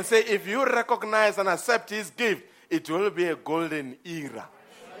 And say, if you recognize and accept his gift, it will be a golden era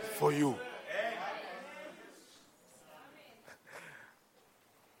for you.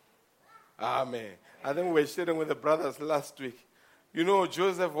 Amen. I think we were sharing with the brothers last week. You know,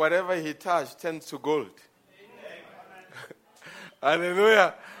 Joseph, whatever he touched turns to gold.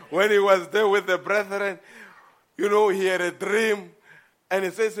 Hallelujah. When he was there with the brethren, you know, he had a dream. And he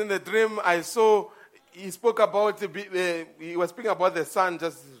says in the dream, he spoke about, he was speaking about the son,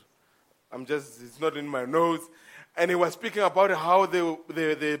 it's not in my notes. And he was speaking about how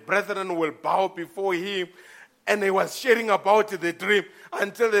the brethren will bow before him. And he was sharing about the dream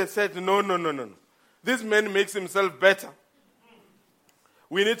until they said, no. This man makes himself better.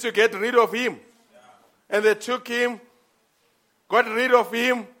 We need to get rid of him. And they took him, got rid of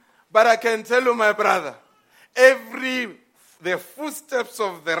him. But I can tell you, my brother, the footsteps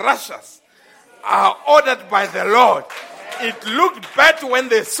of the righteous are ordered by the Lord. It looked bad when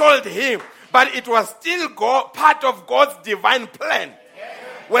they sold him, but it was still part of God's divine plan.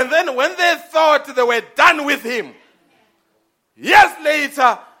 When they thought they were done with him, years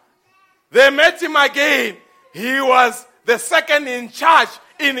later, they met him again. He was the second in charge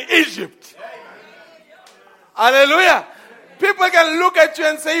in Egypt. Hallelujah. People can look at you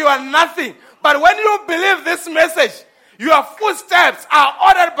and say you are nothing. But when you believe this message, your footsteps are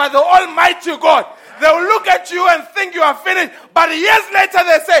ordered by the Almighty God. They will look at you and think you are finished. But years later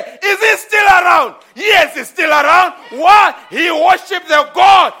they say, is he still around? Yes, he's still around. Why? He worshipped the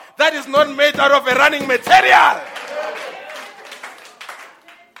God that is not made out of a running material.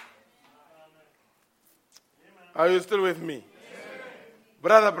 Are you still with me?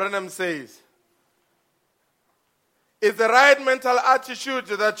 Brother Branham says, it's the right mental attitude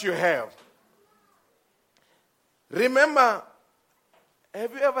that you have. Remember,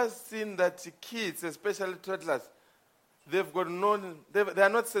 have you ever seen that kids, especially toddlers, they are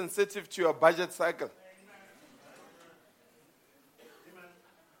not sensitive to your budget cycle?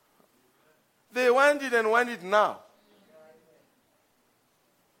 They want it and want it now.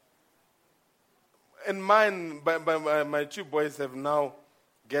 And my two boys have now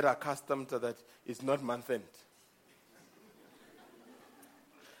get accustomed to that. It's not month end.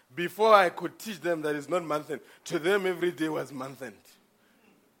 Before I could teach them that it's not month end, to them every day was month end.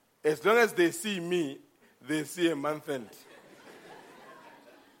 As long as they see me, they see a month end.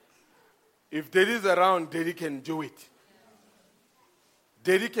 If Daddy is around, Daddy can do it.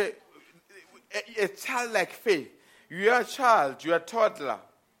 Daddy can, a childlike faith. You are a child, you are a toddler.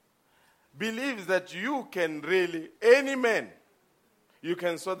 Believes that you can really, any man, you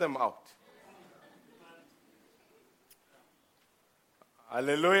can sort them out.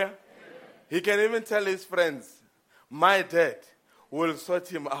 Hallelujah. Amen. He can even tell his friends, my dad will sort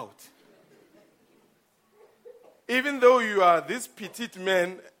him out. Even though you are this petite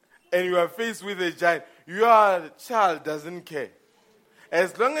man and you are faced with a giant, your child doesn't care.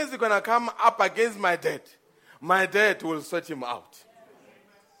 As long as you're going to come up against my dad will sort him out.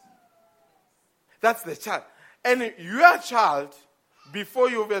 That's the child. And your child, before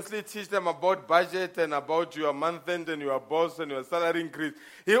you obviously teach them about budget and about your month end and your boss and your salary increase,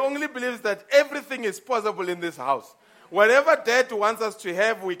 he only believes that everything is possible in this house. Whatever dad wants us to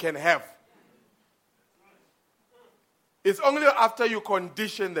have, we can have. It's only after you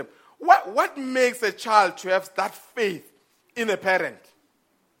condition them. What makes a child to have that faith in a parent?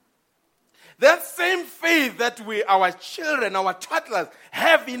 That same faith that our children, our toddlers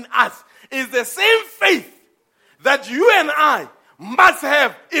have in us is the same faith that you and I must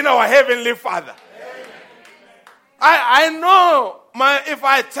have in our Heavenly Father. I know if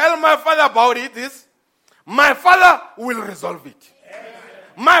I tell my Father about it, my Father will resolve it.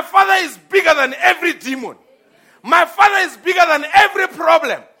 My Father is bigger than every demon. My Father is bigger than every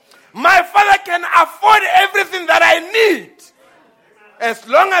problem. My Father can afford everything that I need. As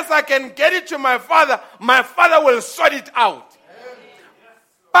long as I can get it to my Father will sort it out.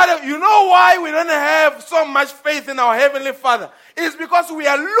 But you know why we don't have so much faith in our Heavenly Father? It's because we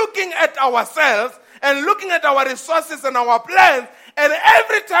are looking at ourselves and looking at our resources and our plans, and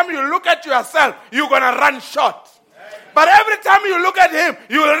every time you look at yourself, you're going to run short. But every time you look at Him,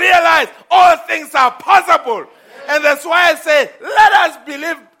 you will realize all things are possible. And that's why I say, let us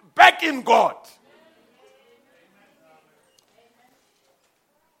believe back in God.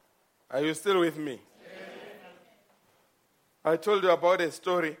 Are you still with me? I told you about a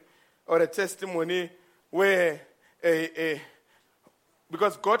story or a testimony where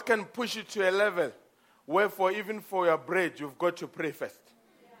because God can push you to a level where even for your bread, you've got to pray first.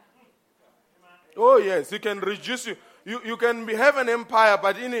 Oh yes, He can reduce you. You can have an empire,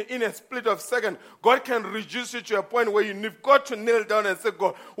 but in a split of second, God can reduce you to a point where you've got to kneel down and say,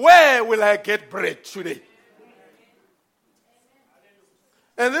 God, where will I get bread today?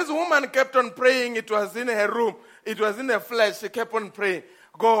 And this woman kept on praying. It was in her room. It was in her flesh. She kept on praying,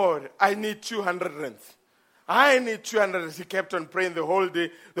 God, I need 200 rands. I need 200. She kept on praying the whole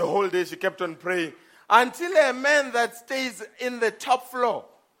day. The whole day she kept on praying. Until a man that stays in the top floor,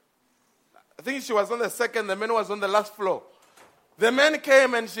 I think she was on the second, the man was on the last floor. The man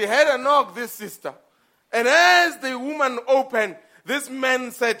came and she had a knock, this sister. And as the woman opened, this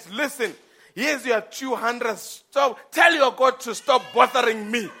man said, listen, here's your 200. Stop. Tell your God to stop bothering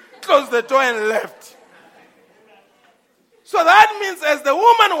me. Close the door and left. So that means as the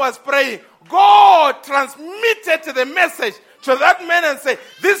woman was praying, God transmitted the message to that man and said,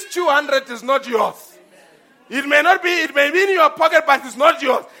 this 200 is not yours. It may be in your pocket, but it's not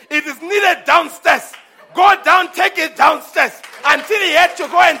yours. It is needed downstairs. Go down, take it downstairs. Until he had to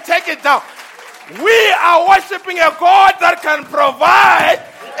go and take it down. We are worshiping a God that can provide,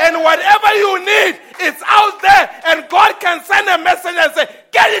 and whatever you need, it's out there. And God can send a message and say,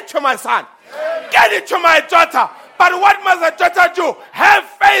 get it to my son. Get it to my daughter. But what must a daughter do? Have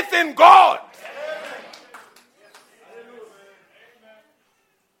faith in God.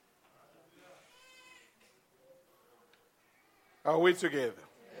 Are we together?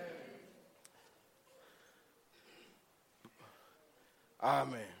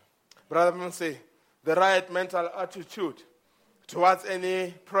 Amen. Brother man say, the right mental attitude towards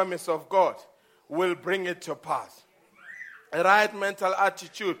any promise of God will bring it to pass. A right mental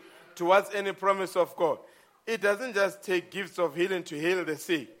attitude towards any promise of God. It doesn't just take gifts of healing to heal the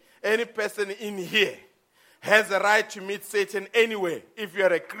sick. Any person in here has a right to meet Satan anywhere, if you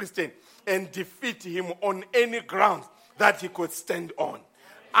are a Christian, and defeat him on any grounds that he could stand on.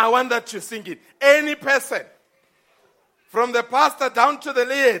 I want that to sink it. Any person, from the pastor down to the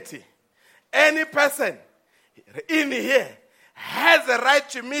laity, any person in here has a right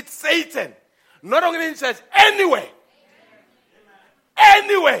to meet Satan. Not only in church, anywhere.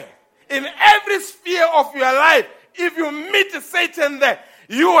 Anywhere. In every sphere of your life, if you meet Satan there,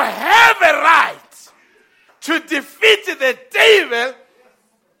 you have a right to defeat the devil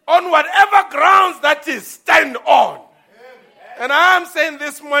on whatever grounds that he stand on. And I am saying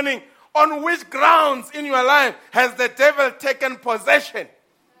this morning, on which grounds in your life has the devil taken possession?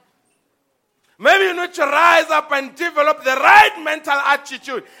 Maybe you need to rise up and develop the right mental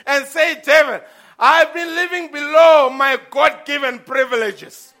attitude and say, devil, I've been living below my God-given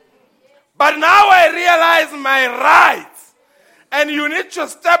privileges. But now I realize my rights. And you need to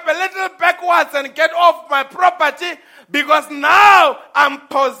step a little backwards and get off my property because now I'm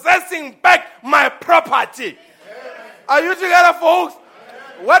possessing back my property. Are you together, folks?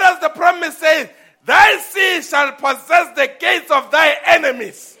 What does the promise say? Thy seed shall possess the gates of thy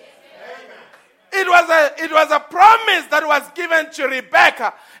enemies. It was a promise that was given to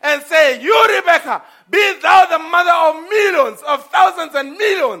Rebekah and say, you, Rebekah, be thou the mother of millions, of thousands and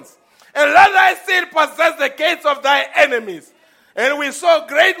millions, and let thy seed possess the gates of thy enemies. And we saw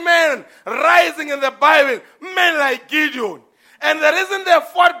great men rising in the Bible, men like Gideon. And the reason they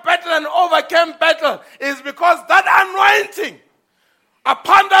fought battle and overcame battle is because that anointing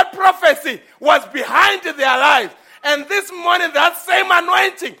upon that prophecy was behind their lives. And this morning, that same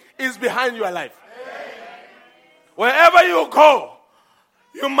anointing is behind your life. Wherever you go,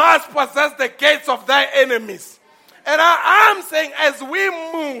 you must possess the gates of thy enemies. And I'm saying as we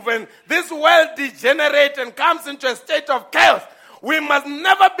move and this world degenerates and comes into a state of chaos, we must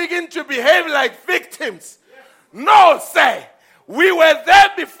never begin to behave like victims. No, say, we were there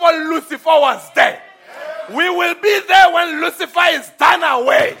before Lucifer was there. We will be there when Lucifer is done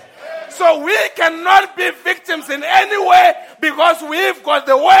away. So we cannot be victims in any way because we've got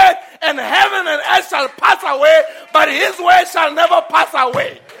the word and heaven and earth shall pass away, but his word shall never pass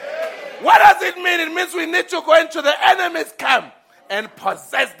away. What does it mean? It means we need to go into the enemy's camp and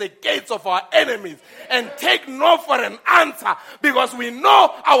possess the gates of our enemies and take no for an answer because we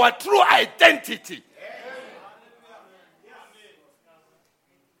know our true identity.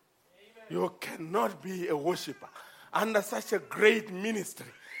 You cannot be a worshiper under such a great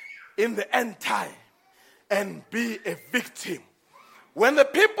ministry in the end time and be a victim. When the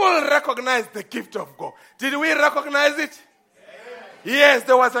people recognized the gift of God, did we recognize it? Yes,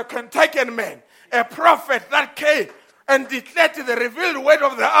 there was a Kentuckian man, a prophet that came and declared the revealed word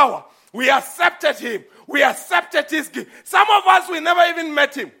of the hour. We accepted him. We accepted his gift. Some of us, we never even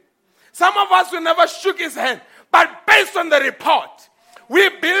met him. Some of us, we never shook his hand. But based on the report, we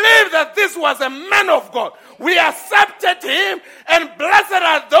believe that this was a man of God. We accepted him, and blessed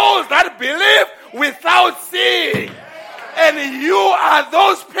are those that believe without seeing. And you are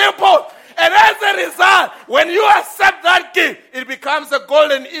those people. And as a result, when you accept that gift, it becomes a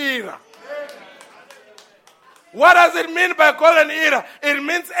golden era. What does it mean by golden era? It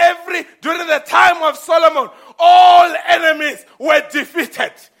means during the time of Solomon, all enemies were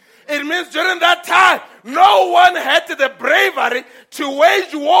defeated. It means during that time, no one had the bravery to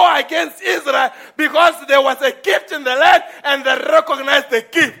wage war against Israel because there was a gift in the land and they recognized the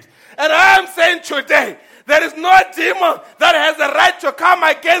gift. And I am saying today, there is no demon that has the right to come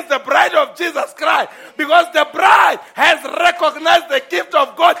against the bride of Jesus Christ because the bride has recognized the gift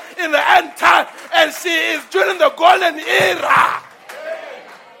of God in the end time and she is during the golden era.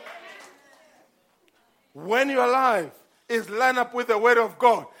 When your life is lined up with the word of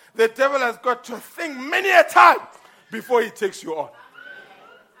God, the devil has got to think many a time before he takes you on.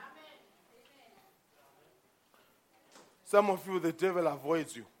 Some of you, the devil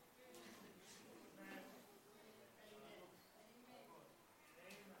avoids you.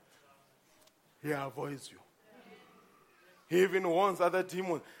 He avoids you. He even warns other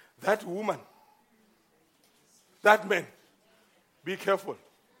demons, that woman, that man, be careful.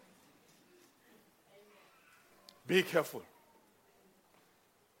 Be careful.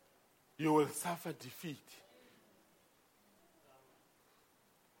 You will suffer defeat.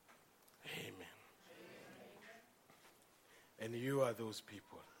 Amen. And you are those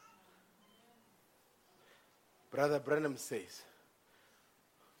people. Brother Branham says,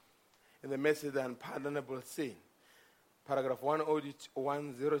 in the message, The Unpardonable Sin, paragraph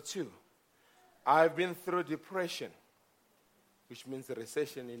 102, I've been through depression, which means a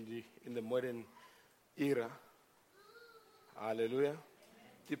recession in the modern era. Hallelujah.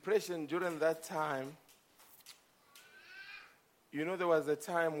 Depression during that time, there was a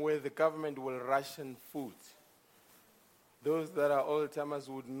time where the government will ration food. Those that are old-timers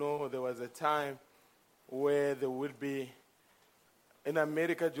would know there was a time where there would be, in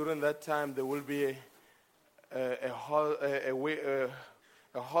America during that time, there will be a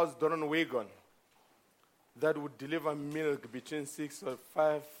horse-drawn wagon that would deliver milk between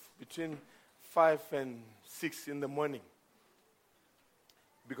 5 and 6 in the morning.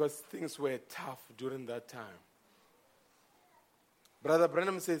 Because things were tough during that time. Brother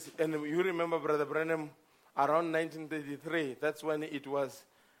Branham says, and you remember Brother Branham, around 1933, that's when it was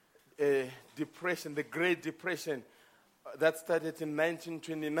a depression, the Great Depression, that started in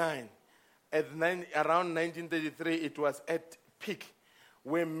 1929. around 1933, it was at peak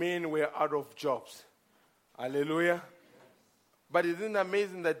where men were out of jobs. Hallelujah. But isn't it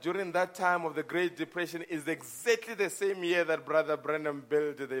amazing that during that time of the Great Depression is exactly the same year that Brother Branham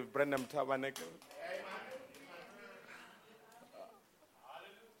built the Branham Tabernacle?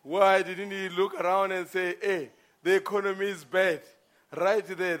 Why didn't he look around and say, hey, the economy is bad? Right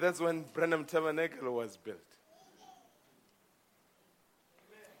there, that's when Branham Tabernacle was built.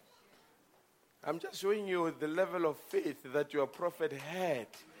 I'm just showing you the level of faith that your prophet had,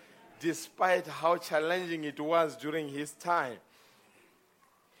 despite how challenging it was during his time.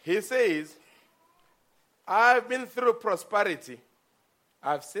 He says, I've been through prosperity.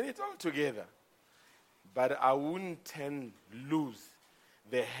 I've seen it all together. But I wouldn't turn loose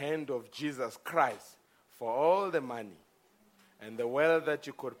the hand of Jesus Christ for all the money and the wealth that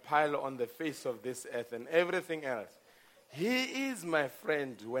you could pile on the face of this earth and everything else. He is my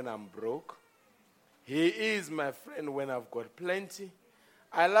friend when I'm broke. He is my friend when I've got plenty.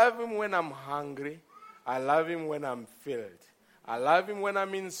 I love him when I'm hungry. I love him when I'm filled. I love him when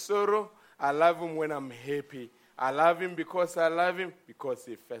I'm in sorrow. I love him when I'm happy. I love him because I love him because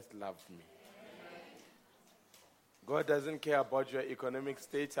he first loved me. God doesn't care about your economic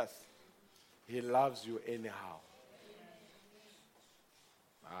status. He loves you anyhow.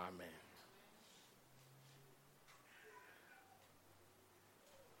 Amen.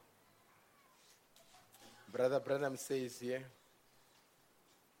 Brother Branham says here,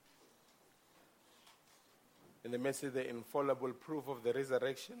 in the message, The Infallible Proof of the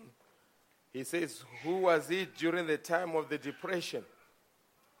Resurrection, he says, who was it during the time of the depression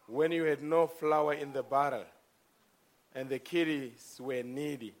when you had no flour in the barrel and the kiddies were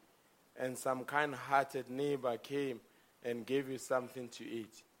needy and some kind-hearted neighbor came and gave you something to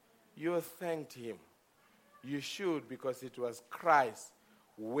eat? You thanked him. You should, because it was Christ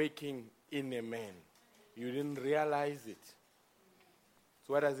waking in a man. You didn't realize it.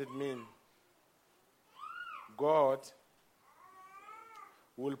 So what does it mean? God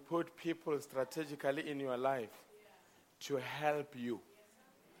will put people strategically in your life to help you.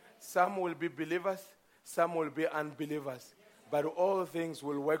 Some will be believers, some will be unbelievers, but all things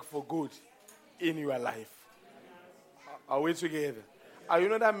will work for good in your life. Are we together? Are you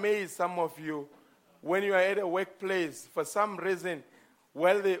not amazed, some of you, when you are at a workplace, for some reason,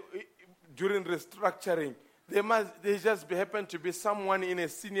 during restructuring, there just happen to be someone in a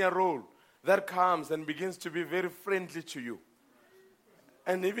senior role that comes and begins to be very friendly to you.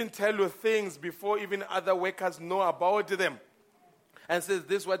 And even tell you things before even other workers know about them. And says,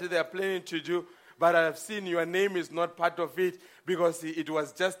 this is what they are planning to do, but I have seen your name is not part of it because it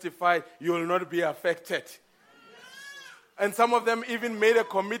was justified. You will not be affected. And some of them even made a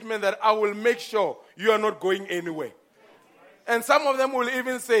commitment that I will make sure you are not going anywhere. And some of them will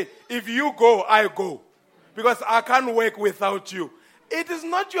even say, if you go, I go. Because I can't work without you. It is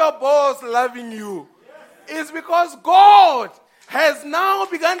not your boss loving you. It's because God has now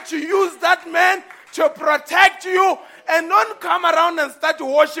begun to use that man to protect you. And don't come around and start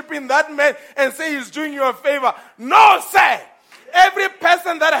worshiping that man and say he's doing you a favor. No, sir. Every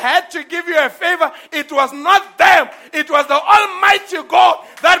person that had to give you a favor, it was not them. It was the Almighty God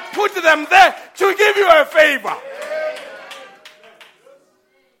that put them there to give you a favor.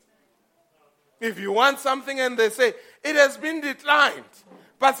 If you want something and they say, it has been declined.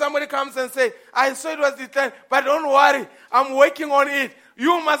 But somebody comes and say, I saw it was declined, but don't worry, I'm working on it.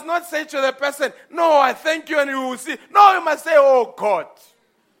 You must not say to the person, no, I thank you and you will see. No, you must say, oh God,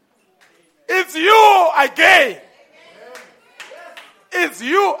 it's you again. It's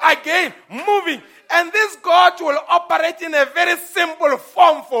you again moving. And this God will operate in a very simple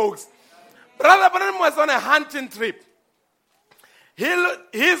form, folks. Brother Branham was on a hunting trip.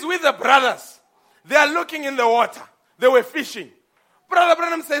 He's with the brothers. They are looking in the water. They were fishing. Brother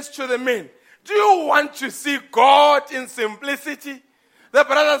Branham says to the men, do you want to see God in simplicity? The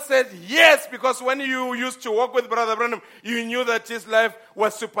brother said, yes, because when you used to walk with Brother Branham, you knew that his life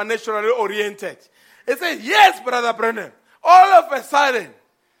was supernaturally oriented. He said, yes, Brother Branham. All of a sudden,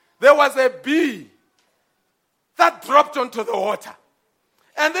 there was a bee that dropped onto the water.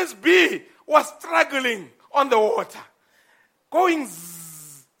 And this bee was struggling on the water, going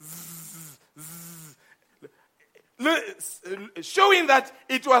zzz, zzz, zzz, showing that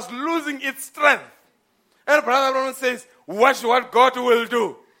it was losing its strength. And Brother Branham says, watch what God will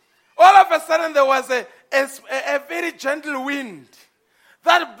do. All of a sudden, there was a very gentle wind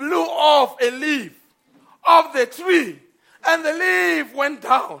that blew off a leaf of the tree. And the leaf went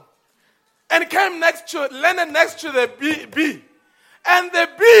down and landed next to the bee. And the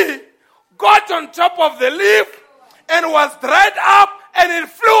bee got on top of the leaf and was dried up and it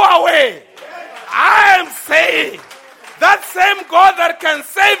flew away. I am saying that same God that can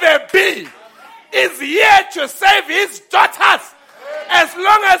save a bee is here to save his daughters. As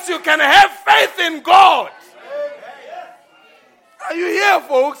long as you can have faith in God. Are you here,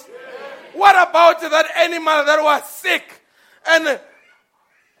 folks? What about that animal that was sick? And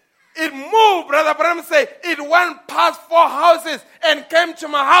it moved, Brother Branham said, it went past 4 houses and came to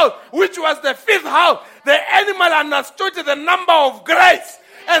my house, which was the 5th house. The animal understood the number of grace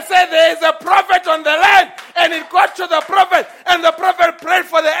and said, there is a prophet on the land. And it got to the prophet, and the prophet prayed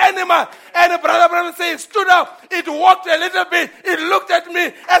for the animal. And Brother Branham said, it stood up, it walked a little bit, it looked at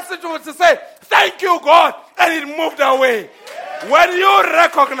me as it was to say, thank you, God, and it moved away. When you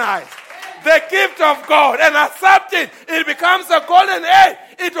recognize the gift of God and accept it, it becomes a golden age.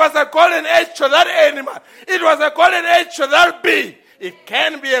 It was a golden age to that animal. It was a golden age to that bee. It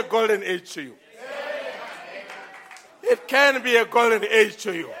can be a golden age to you. It can be a golden age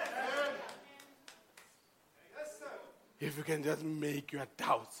to you. If you can just make your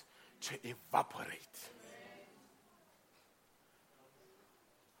doubts to evaporate.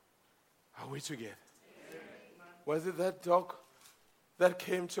 Are we together? Was it that dog that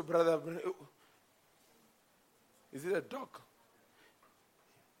came to Brother Branham? Is it a dog?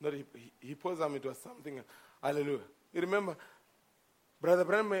 Not he posed it was something. Hallelujah. You remember, Brother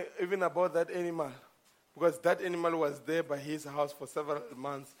Branham, even about that animal, because that animal was there by his house for several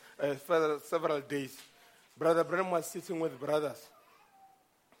months, several days. Brother Branham was sitting with brothers,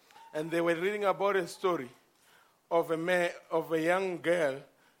 and they were reading about a story of a young girl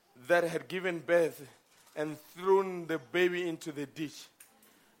that had given birth and thrown the baby into the ditch.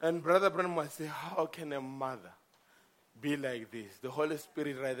 And Brother Branham was saying, how can a mother be like this? The Holy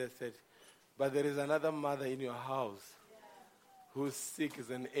Spirit rather said, but there is another mother in your house who's sick as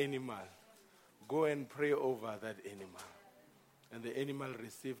an animal. Go and pray over that animal. And the animal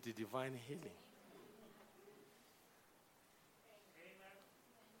received the divine healing.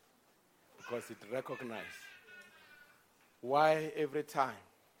 Because it recognized why every time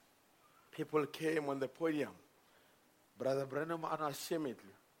people came on the podium, Brother Branham unashamedly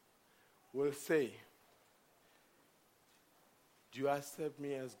will say, do you accept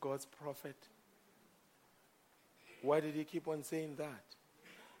me as God's prophet? Why did he keep on saying that?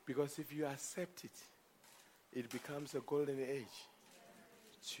 Because if you accept it, it becomes a golden age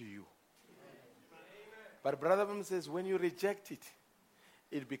to you. But Brother Branham says, when you reject it,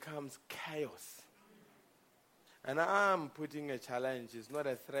 it becomes chaos. And I'm putting a challenge. It's not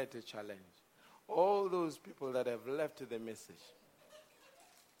a threat, a challenge. All those people that have left the message,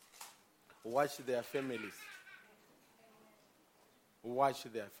 watch their families. Watch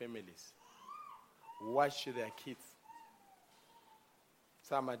their families. Watch their kids.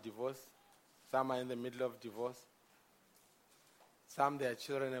 Some are divorced. Some are in the middle of divorce. Some, their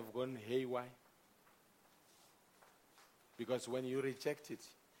children have gone haywire. Because when you reject it,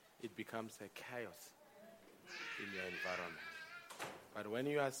 it becomes a chaos in your environment. But when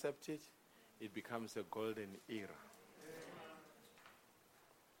you accept it, it becomes a golden era.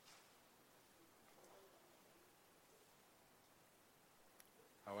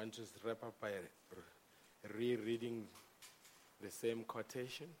 I want to wrap up by rereading the same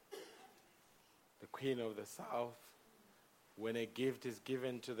quotation. The Queen of the South, when a gift is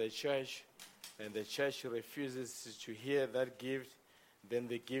given to the church and the church refuses to hear that gift, then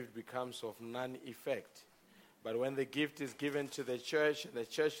the gift becomes of none effect. But when the gift is given to the church and the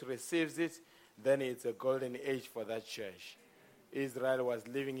church receives it, then it's a golden age for that church. Israel was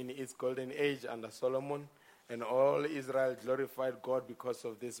living in its golden age under Solomon, and all Israel glorified God because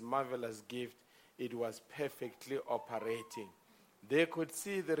of this marvelous gift. It was perfectly operating. They could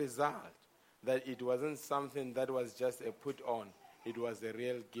see the result, that it wasn't something that was just a put on. It was a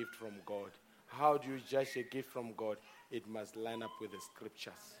real gift from God. How do you judge a gift from God? It must line up with the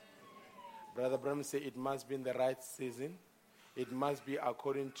scriptures. Brother Branham said it must be in the right season. It must be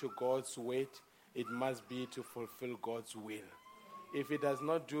according to God's weight. It must be to fulfill God's will. If it does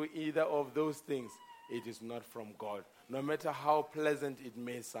not do either of those things, it is not from God, no matter how pleasant it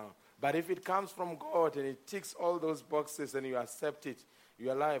may sound. But if it comes from God and it ticks all those boxes and you accept it,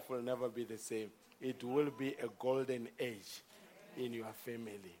 your life will never be the same. It will be a golden age in your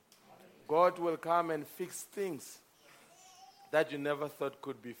family. God will come and fix things that you never thought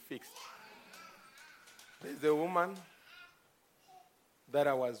could be fixed. There's a woman that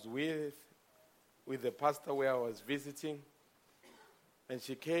I was with the pastor where I was visiting, and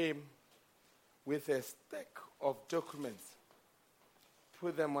she came with a stack of documents,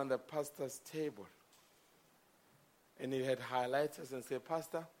 put them on the pastor's table, and he had highlighters and said,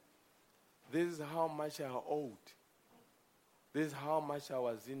 Pastor, this is how much I owed. This is how much I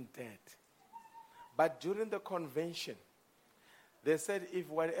was in debt. But during the convention, they said, if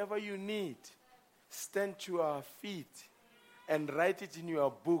whatever you need, stand to your feet and write it in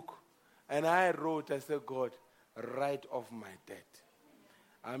your book. And I wrote, I said, God, write off my debt.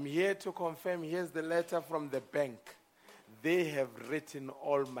 I'm here to confirm, here's the letter from the bank. They have written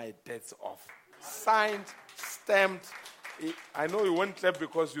all my debts off. Signed, stamped. I know you won't clap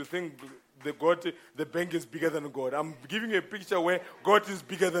because you think the bank is bigger than God. I'm giving you a picture where God is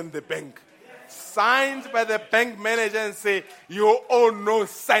bigger than the bank. Signed by the bank manager and say, you owe no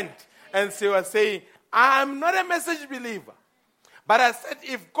cent. And so I was saying, I'm not a message believer. But I said,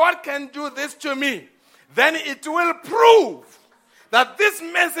 if God can do this to me, then it will prove that this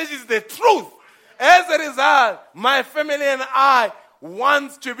message is the truth. As a result, my family and I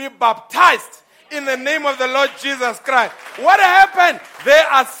want to be baptized in the name of the Lord Jesus Christ. What happened? They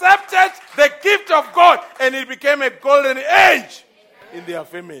accepted the gift of God and it became a golden age in their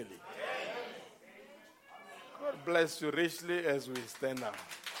family. God bless you richly as we stand up.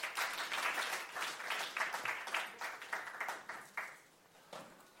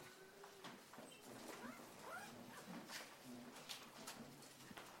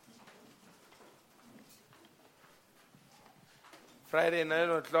 Friday, 9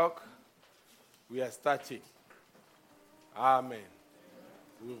 o'clock, we are starting. Amen.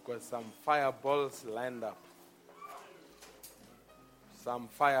 We've got some fireballs lined up. Some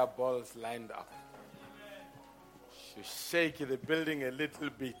fireballs lined up. To shake the building a little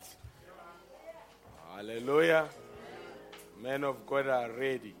bit. Hallelujah. Men of God are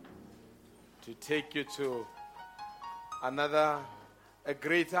ready to take you to a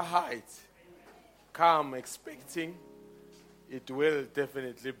greater height. Come expecting. It will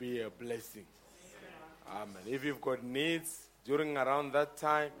definitely be a blessing. Amen. If you've got needs during around that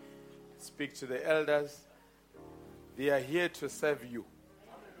time, speak to the elders. They are here to serve you.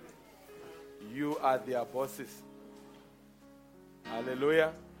 You are their bosses.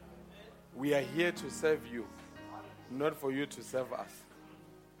 Hallelujah. We are here to serve you, not for you to serve us.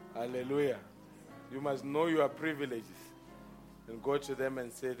 Hallelujah. You must know your privileges and go to them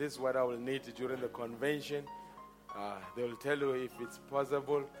and say, this is what I will need during the convention. They will tell you if it's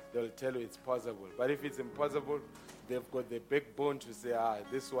possible. They will tell you it's possible. But if it's impossible, they've got the backbone to say,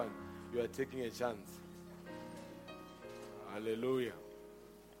 this one, you are taking a chance. Hallelujah.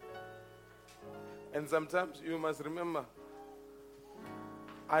 And sometimes you must remember,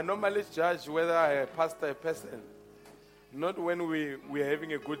 I normally judge whether I pastor a person, not when we are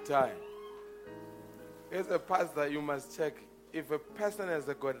having a good time. As a pastor, you must check if a person has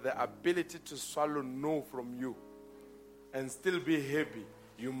got the ability to swallow no from you and still be happy,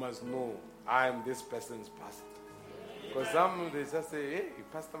 you must know I am this person's pastor. Because some they just say, hey,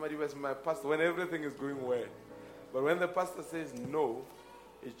 Pastor Mariwa is my pastor when everything is going well. But when the pastor says no,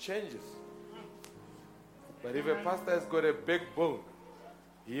 it changes. But if a pastor has got a backbone,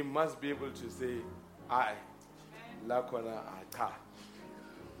 he must be able to say, I, lakona ata.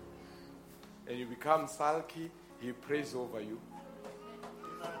 And you become sulky, he prays over you.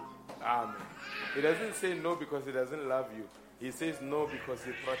 Amen. He doesn't say no because he doesn't love you. He says no because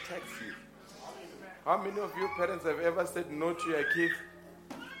he protects you. How many of you parents have ever said no to your kids?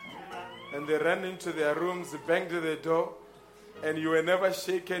 And they ran into their rooms, banged the door, and you were never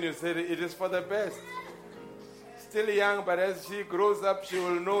shaken. You said it is for the best. Still young, but as she grows up, she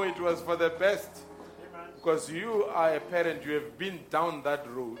will know it was for the best. Because you are a parent, you have been down that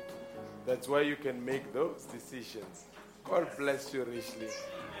road. That's why you can make those decisions. God bless you richly.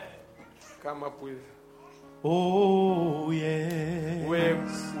 Come up with. Oh, yes.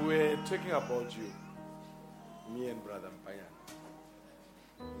 We're talking about you. Me and Brother Mpayan.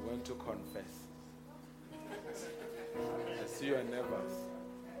 We want to confess. I see you are nervous.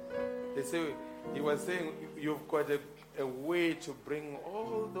 He was saying you've got a way to bring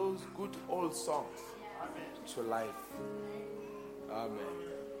all those good old songs to life. Amen.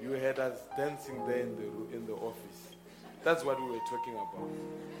 You had us dancing there in the office. That's what we were talking about.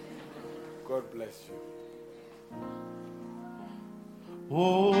 God bless you.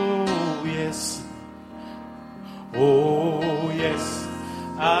 Oh, yes. Oh, yes.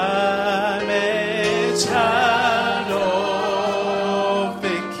 I'm a child of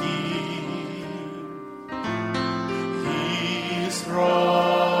the King. His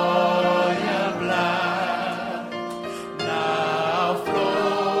royal blood now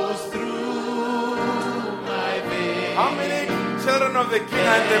flows through my veins. How many children of the King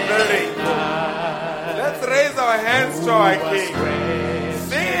are in the building? Let's raise our hands to our King.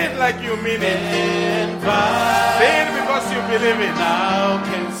 Sing it like you mean it. Sing it because you believe it. Now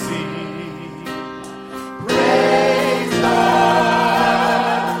can see. Praise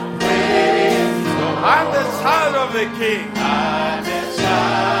God. Praise God. of the King. I'm a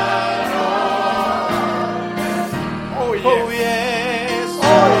child Oh, of, oh yes. yes, oh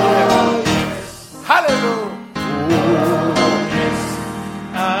Hallelujah. yes,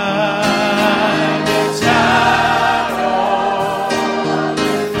 I'm a child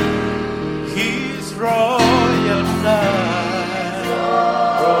of His royal blood,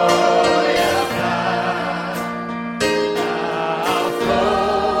 royal blood, now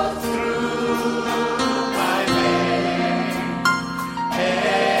flows through my veins,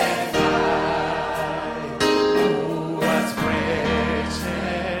 and I, who was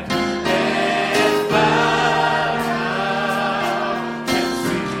wretched and bound, can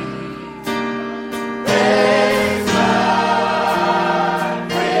see. Praise God,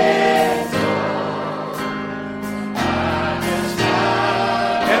 praise God, I'm a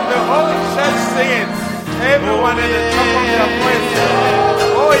child. And the whole church sing it. Everyone at the top of their voice.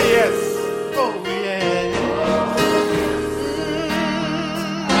 Oh, yes. Oh yeah,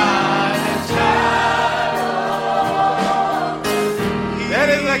 I'm a child. There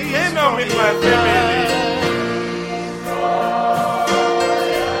is a kingdom in my family.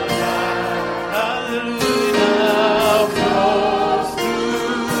 Hallelujah flows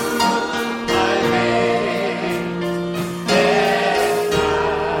through my veins, and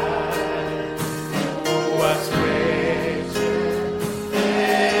I was wretched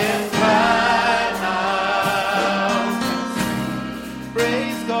and cried out.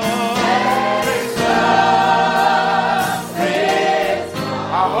 Praise God, praise God, praise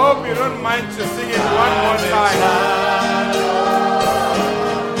God. I hope you don't mind to sing it one more time.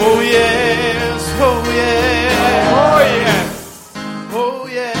 Oh yes, oh yes, Oh, yes. oh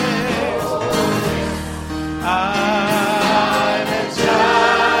yes. I'm a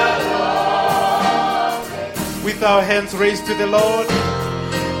child with our hands raised to the Lord.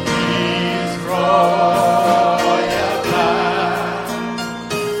 His royal blood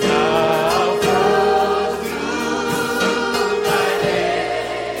now flows through my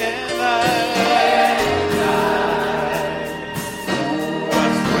veins, and I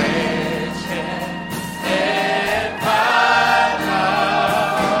was wretched and by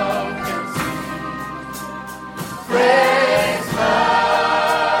now can see. Praise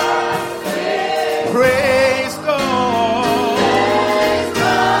God, praise God,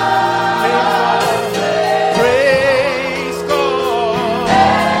 praise God,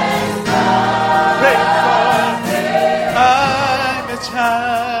 praise God. I'm a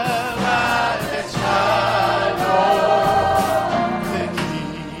child of the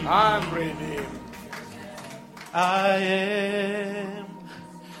King. I'm redeemed. I am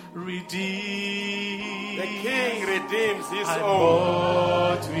redeemed. The King redeems his I'm own.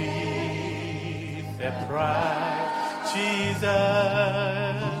 bought with a price. Jesus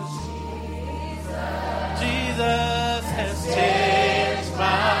has changed my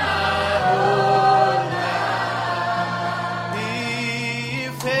whole life.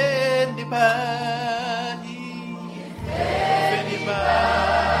 If anybody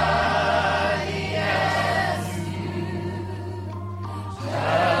asks you,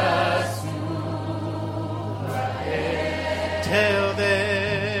 just who I am, tell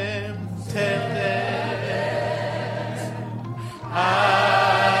them I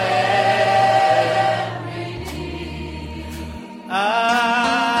am redeemed.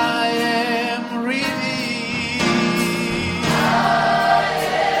 I am redeemed.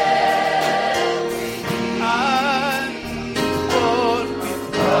 I'm bought with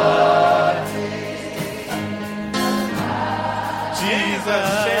price. Jesus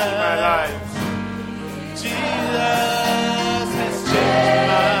changed my life. Jesus has changed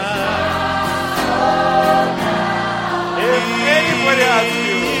my If anybody asks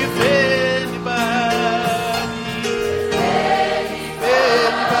you, If anybody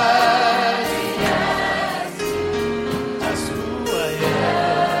asks who I am,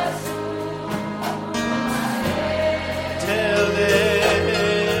 tell them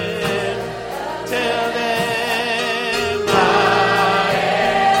I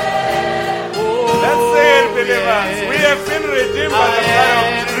am. Oh, let's say it, believers. We have been redeemed by the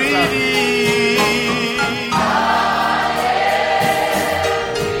blood of Jesus.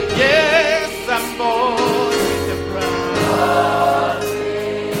 Yes, I'm born with the price.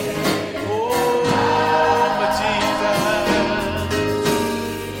 Oh, but Jesus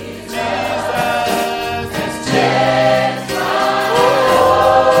has changed my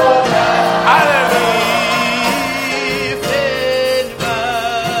whole life. Hallelujah. If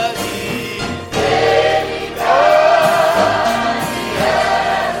anybody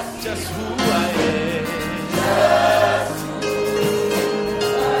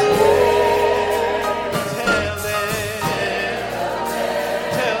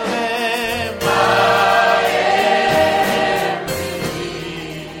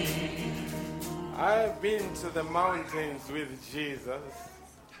mountains with Jesus.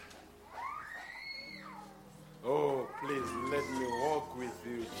 Oh, please let me walk with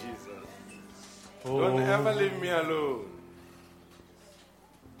you, Jesus. Don't ever leave me alone.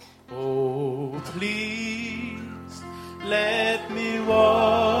 Oh, please let me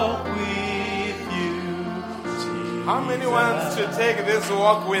walk with you, Jesus. How many wants to take this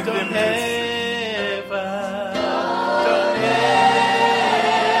walk with him? Don't ever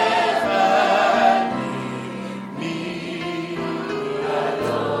leave me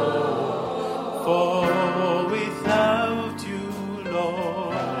alone. For without you,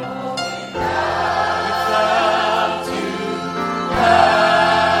 Lord, without you,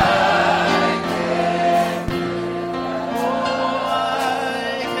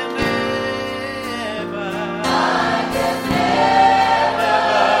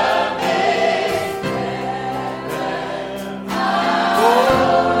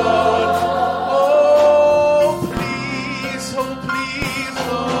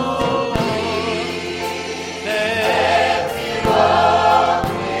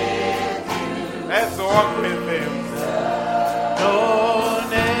 Let's walk with him.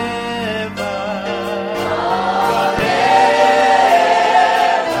 don't ever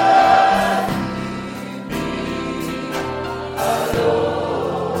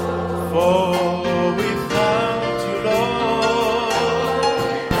for without you, Lord,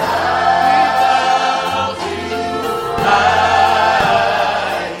 without you,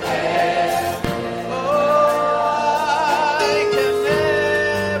 I can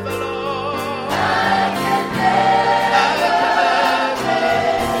never, Lord,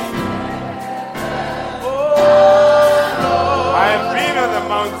 I've been on the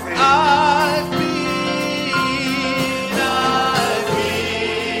mountain. I've been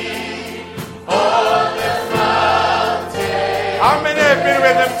on the mountain, How many have been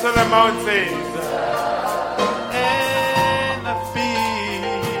with him to the mountain? and I've been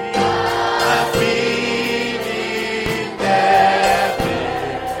in there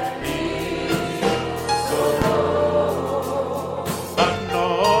so, but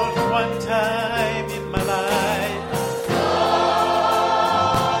not one time in my life.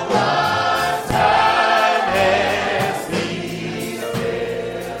 Time has been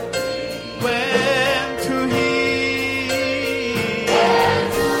went to Him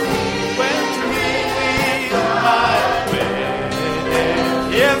with my way.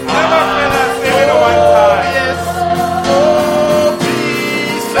 He has never failed us even one time. Yes, oh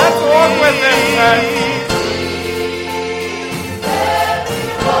please, Let's walk with him, man.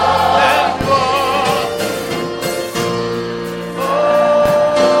 Let go.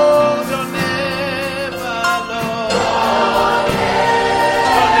 Oh, don't ever, Lord,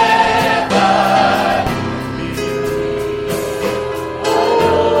 don't ever leave me. Oh,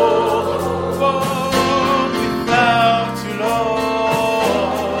 without you,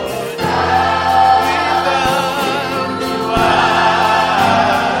 Lord, without you,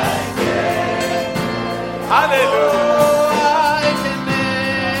 Hallelujah. I can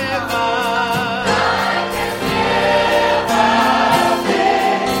never.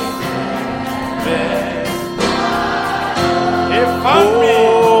 He found me.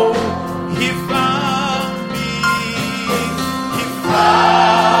 He found me. He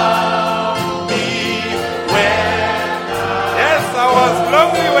found me when Yes, I was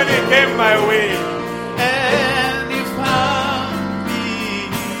lonely when he came my way. and he found me.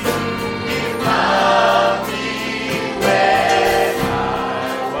 He found me when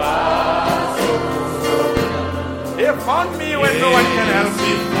He found me when no one can help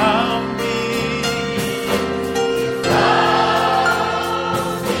he me. found me.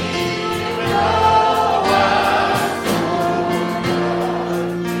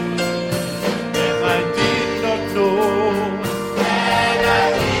 And I did not know.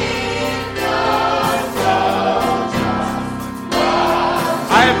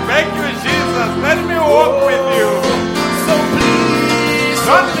 I beg you, Jesus, let me walk with you. So please,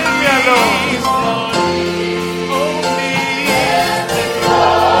 Don't leave me alone. oh please, let me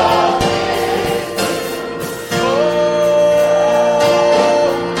walk. Oh,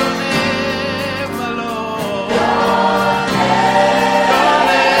 don't ever, Lord,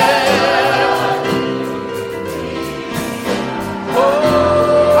 don't ever.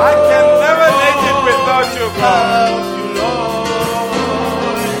 Oh, I can never make it without you, God. without you, Lord.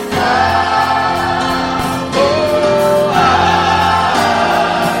 Oh,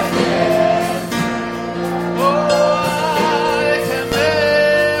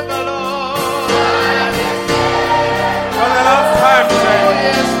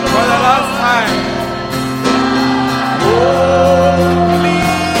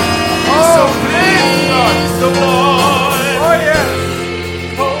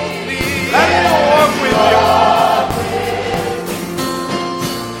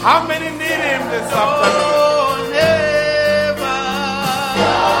 How many need him this afternoon?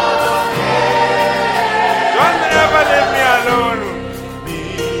 Don't ever leave me alone.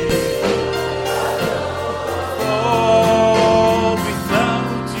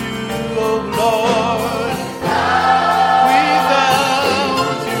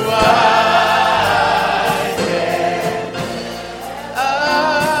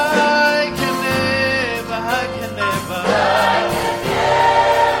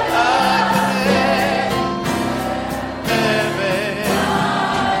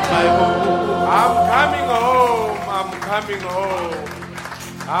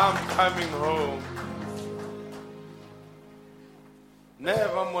 I'm coming home.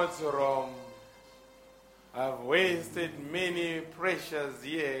 Never more to roam. I've wasted many precious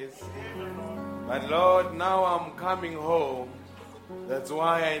years. But Lord, now I'm coming home. That's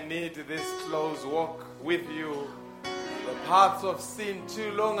why I need this close walk with you. The paths of sin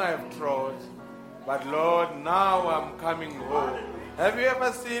too long I've trod. But Lord, now I'm coming home. Have you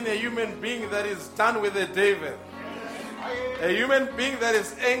ever seen a human being that is done with the devil? A human being that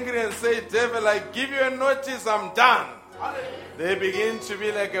is angry and say, devil, I give you a notice, I'm done. They begin to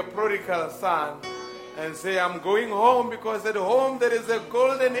be like a prodigal son and say, I'm going home, because at home there is a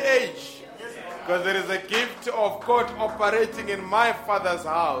golden age. Because there is a gift of God operating in my Father's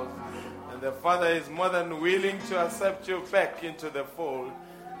house. And the Father is more than willing to accept you back into the fold.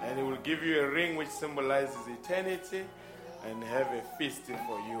 And He will give you a ring which symbolizes eternity and have a feast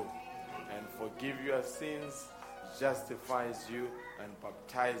for you. And forgive your sins, justifies you, and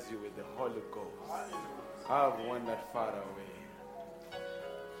baptize you with the Holy Ghost. I have wandered far away.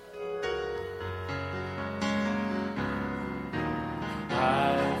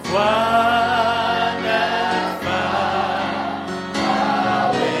 I've wandered far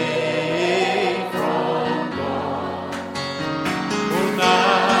away from God. Oh,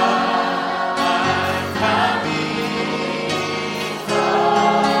 now I'm coming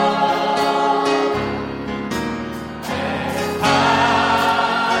home. And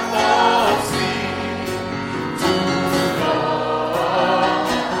path of sin too long.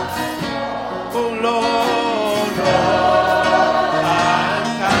 Oh, Lord, I'm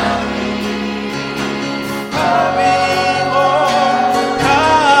coming home,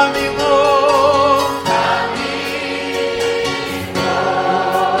 coming home,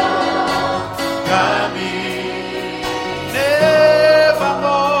 never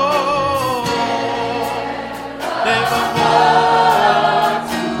more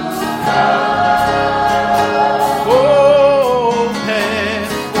to come. Open,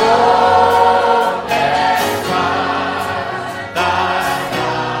 find thine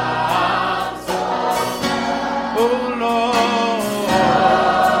arms, oh Lord,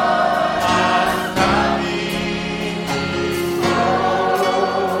 I'm coming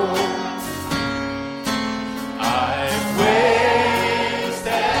home. I've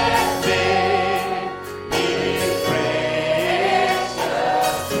wasted many precious days.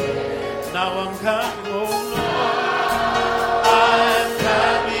 Now I'm coming home, Lord. I'm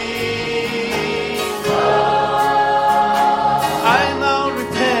coming home. I now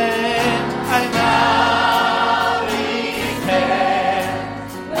repent. I now repent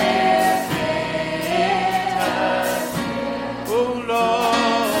with bitterness. Oh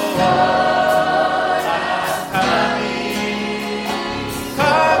Lord, I'm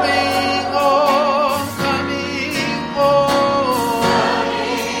coming home, coming home.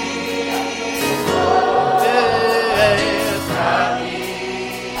 Yes, coming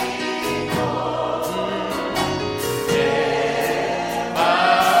home. Never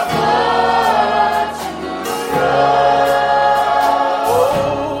more to roam.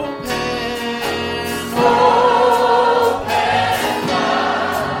 Open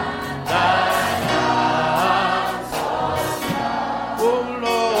thine arms, oh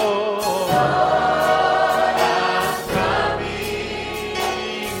Lord, I'm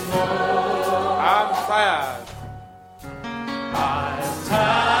coming home. I'm tired. I'm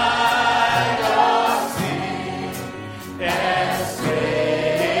tired of sin and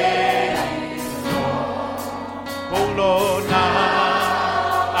straying. Oh Lord, now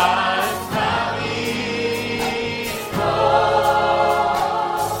I'm coming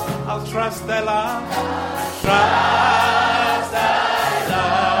home. I'll trust Thy love, trust Thy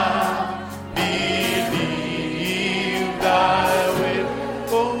love, believe Thy will.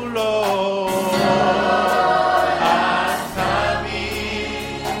 Oh Lord, I'm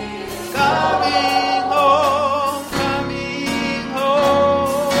coming home, coming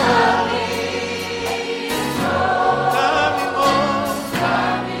home,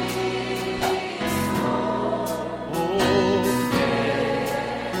 coming home. Oh,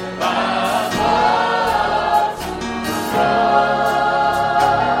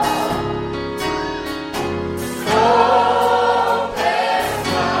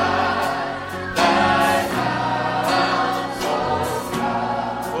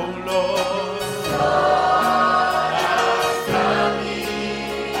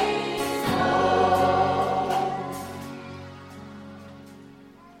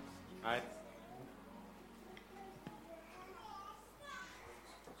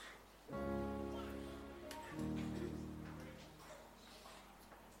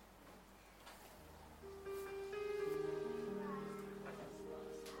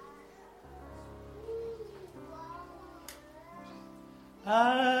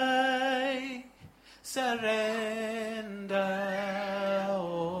 I surrender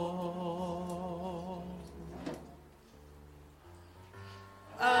all.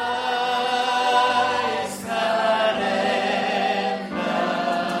 I surrender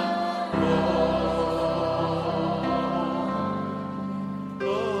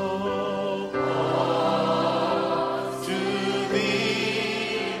all to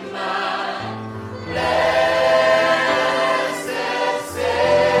Thee, my blessed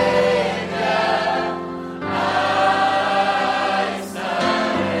Savior. I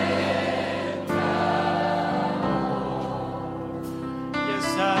surrender. Yes,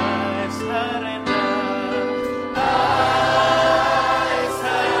 I surrender. I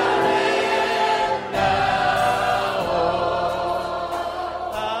surrender all.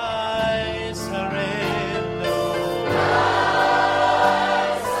 I surrender.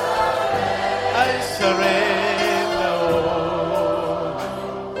 I surrender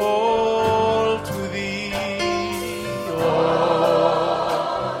all to Thee, all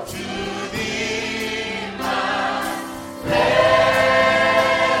to Thee, my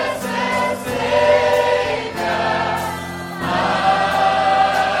blessed Savior. I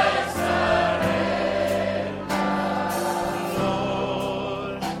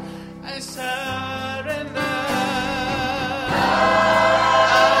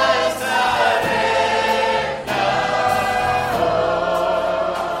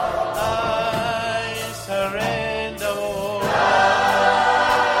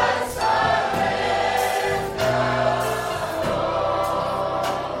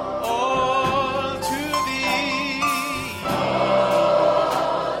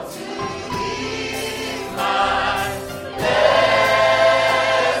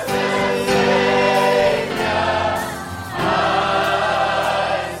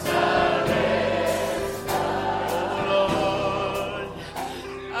surrender, Lord.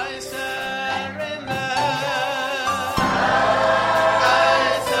 I surrender.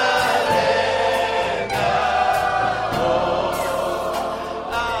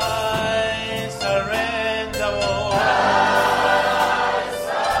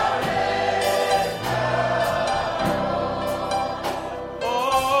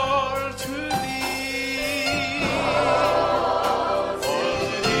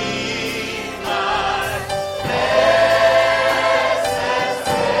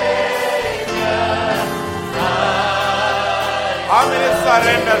 How many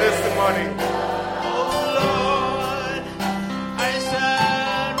surrender this morning? Lord, I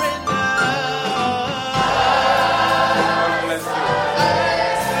surrender. God bless you.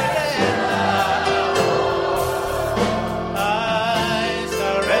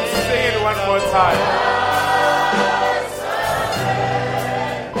 Let's sing it one more time.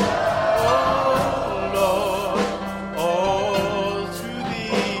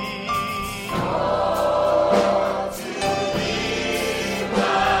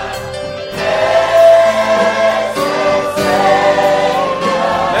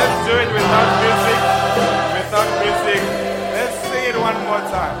 Let's do it without music. Without music. Let's sing it one more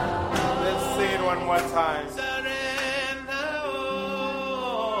time. Let's sing it one more time.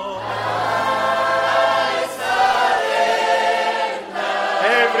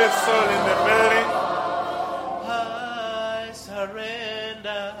 Every soul in the building. I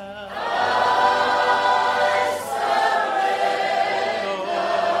surrender.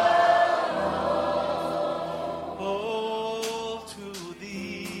 All to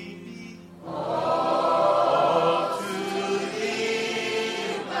Thee, all to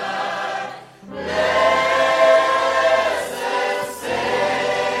Thee, my blessed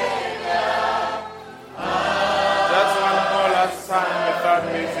Savior. Just one more last time without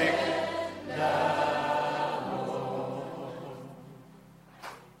music.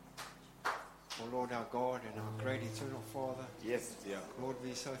 Oh Lord our God and our great eternal Father, Yes, dear. Lord,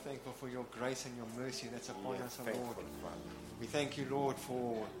 we're so thankful for your grace and your mercy that's upon us, oh Lord. Thankful, Father. We thank you, Lord,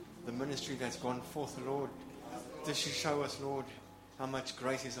 for the ministry that's gone forth, Lord. This should show us, Lord, how much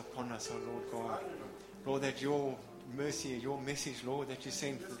grace is upon us, oh Lord God. Lord, that your mercy, your message, Lord, that you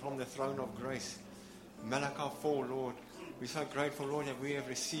sent from the throne of grace, Malachi 4, Lord. We're so grateful, Lord, that we have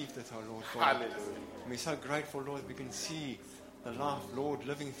received it, oh Lord God. Hallelujah. We're so grateful, Lord, we can see the life, Lord,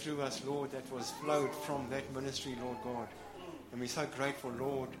 living through us, Lord, that was flowed from that ministry, Lord God. And we're so grateful,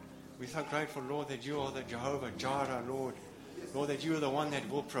 Lord. We're so grateful, Lord, that you are the Jehovah Jireh, Lord. Lord, that you are the one that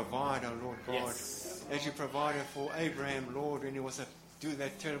will provide, oh Lord God. Yes. As you provided for Abraham, Lord, when he was to do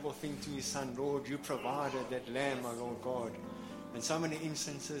that terrible thing to his son, Lord, you provided that lamb, oh Lord God. And so many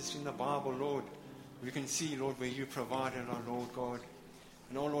instances in the Bible, Lord, we can see, Lord, where you provided, oh Lord God.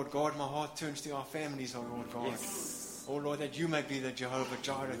 And oh Lord God, my heart turns to our families, oh Lord God. Yes. Oh Lord, that you may be the Jehovah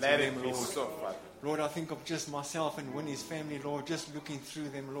Jireh to Let them, it be Lord. so, Father. Lord, I think of just myself and Winnie's family, Lord, just looking through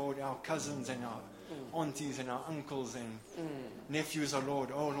them, Lord, our cousins and our aunties and our uncles and nephews, oh Lord.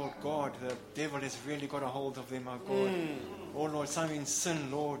 Oh Lord God, the devil has really got a hold of them, oh God. Oh Lord, some in sin,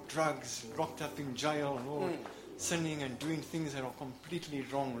 Lord, drugs, locked up in jail, Lord, sinning and doing things that are completely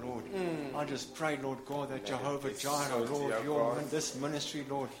wrong, Lord. I just pray, Lord God, that Jehovah be Jireh, so, Lord, dear your God. this ministry,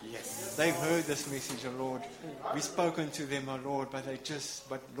 Lord, Yes. they've heard this message, oh Lord. We've spoken to them, oh Lord, but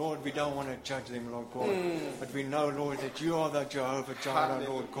Lord, we don't want to judge them, Lord God. But we know, Lord, that you are the Jehovah Jireh,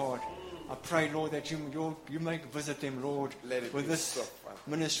 Lord God. I pray, Lord, that you may visit them, Lord, Let it with be this so, Father.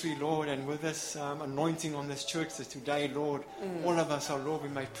 ministry, Lord, and with this anointing on this church today, Lord. All of us, oh Lord, we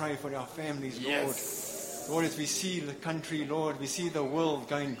may pray for our families, Lord. Yes. Lord, as we see the country, Lord, we see the world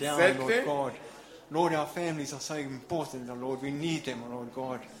going down, Exactly. Lord God. Lord, our families are so important, oh Lord. We need them, oh Lord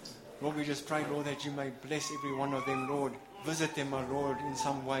God. Lord, we just pray, Lord, that you may bless every one of them, Lord. Visit them, oh Lord, in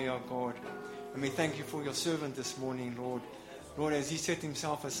some way, oh God. And we thank you for your servant this morning, Lord. Lord, as he set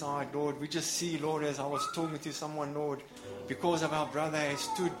himself aside, Lord, we just see, Lord, as I was talking to someone, Lord, because of our brother has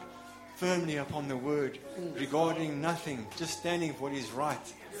stood firmly upon the word, regarding nothing, just standing for what is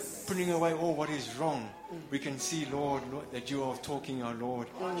right, putting away all what is wrong. We can see, Lord, that you are talking, oh Lord.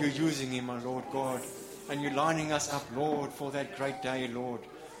 You're using him, oh Lord God. And you're lining us up, Lord, for that great day, Lord.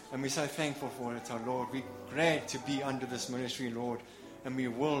 And we're so thankful for it, oh Lord. We're glad to be under this ministry, Lord. And we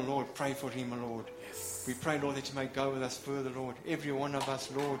will, Lord, pray for him, oh Lord. We pray, Lord, that you may go with us further, Lord. Every one of us,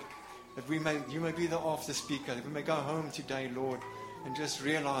 Lord. That you may be the after speaker. That we may go home today, Lord. And just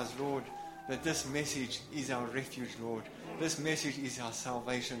realize, Lord, that this message is our refuge, Lord. This message is our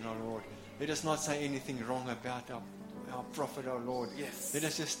salvation, oh Lord. Let us not say anything wrong about our prophet, oh Lord. Yes. Let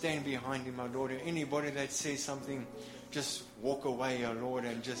us just stand behind him, oh Lord. And anybody that says something, just walk away, oh Lord,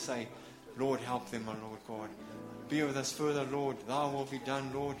 and just say, Lord, help them, oh Lord God. Be with us further, Lord. Thy will be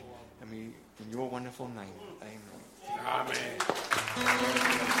done, Lord. And we, in your wonderful name. Amen. Amen.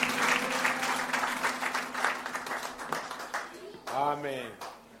 Amen.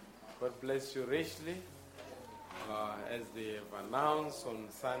 God bless you richly. As they have announced on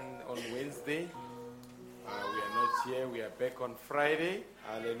Wednesday, we are not here. We are back on Friday.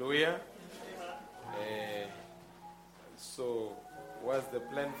 Hallelujah. So, what's the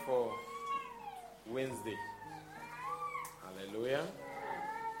plan for Wednesday? Hallelujah.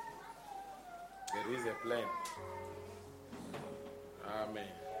 There is a plan. Amen.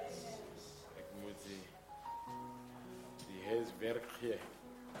 Die huiswerk hier.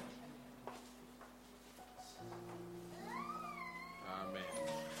 Amen.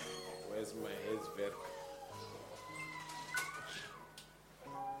 Where's my huiswerk?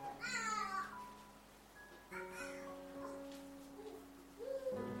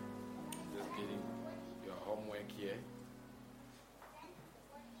 Just getting your homework here.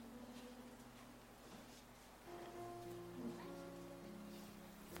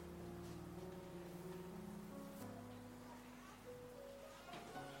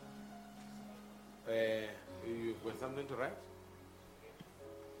 You've got something to write?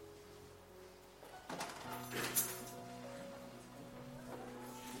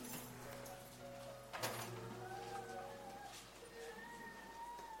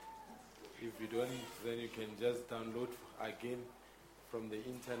 If you don't, then you can just download again from the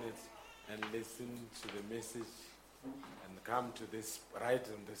internet and listen to the message and come to this right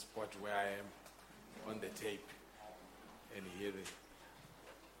on the spot where I am on the tape and hear it.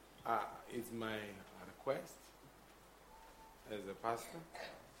 It's my request as a pastor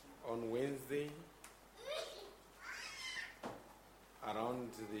on Wednesday around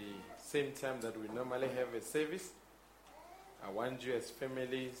the same time that we normally have a service. I want you as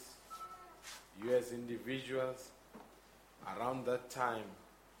families, you as individuals, around that time,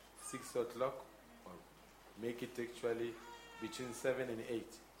 6 o'clock, or make it actually between 7 and 8.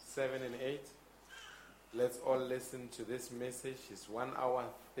 7 and 8. Let's all listen to this message. It's 1 hour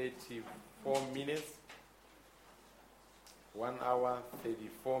 34 minutes. 1 hour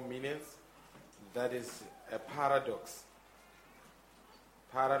 34 minutes. That is a paradox.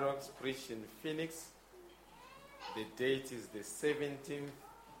 Paradox preached in Phoenix. The date is the 17th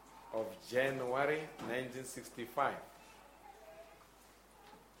of January 1965.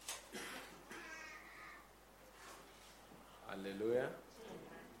 Hallelujah.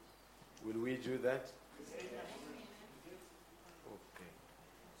 Will we do that? Okay.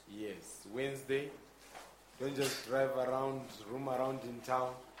 Yes. Wednesday. Don't just drive around, roam around in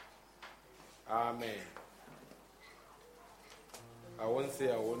town. Amen. I won't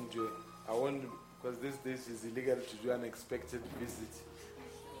say I won't do it. I won't, because these days it's illegal to do unexpected visit.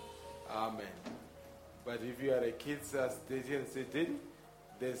 Amen. But if you are a kid, daddy and say, Daddy,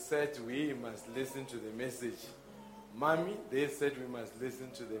 they said we must listen to the message. Mommy, they said we must listen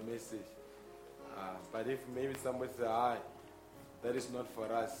to the message. But if maybe somebody says, that is not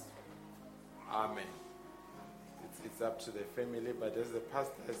for us. Amen. It's up to the family. But as the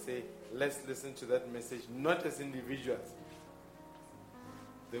pastor, I say, let's listen to that message, not as individuals.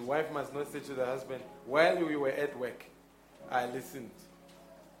 The wife must not say to the husband, while we were at work, I listened.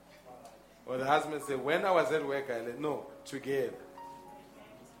 Or the husband say, when I was at work, I listened. No, together.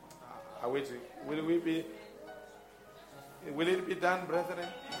 Will it be done, brethren?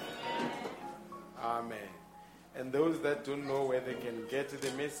 Amen. And those that don't know where they can get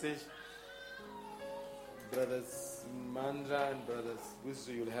the message, brothers Manja and brothers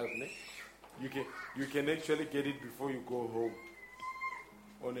Gusu, you'll help me. You can actually get it before you go home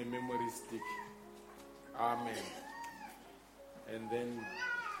on a memory stick. Amen. And then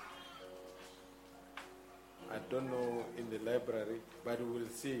I don't know in the library, but we will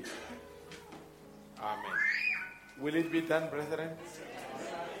see. Amen. Will it be done, brethren?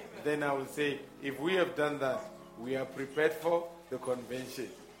 Then I will say, if we have done that, we are prepared for the convention.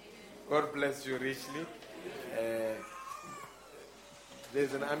 God bless you richly.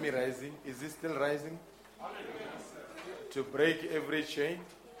 There's an army rising. Is it still rising? To break every chain.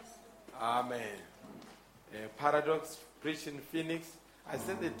 Amen. Paradox, preach in Phoenix. I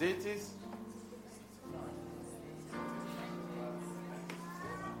said the date is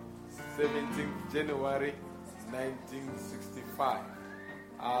 17th January 1965.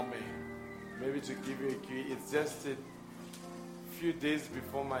 Amen. Maybe to give you a cue, it's just a few days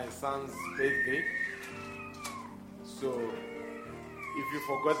before my son's birthday. So, if you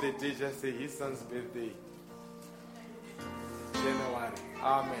forgot the date, just say his son's birthday. January.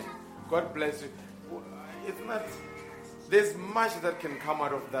 Amen. God bless you. It's not, there's much that can come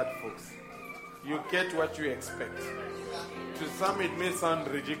out of that, folks. You get what you expect. To some, it may sound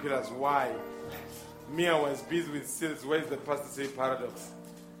ridiculous. Why? Me, I was busy with sales. Where is the pastor say paradox?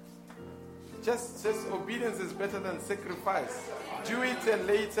 Just obedience is better than sacrifice. Do it and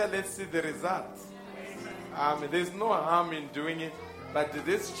later let's see the result. There's no harm in doing it. But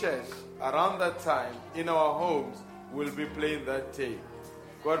this church, around that time, in our homes, will be playing that tape.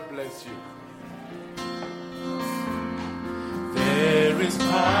 God bless you. There is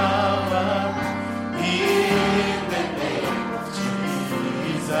power in the name of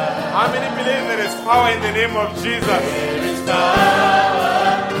Jesus. How many believe there is power in the name of Jesus? There is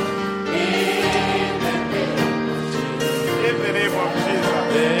power in the name of Jesus. In the name of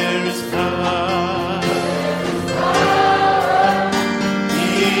Jesus. There is power.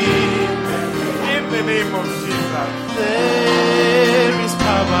 In the name of Jesus. There is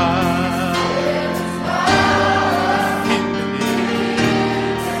power. In the name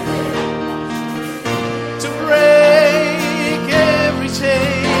to break every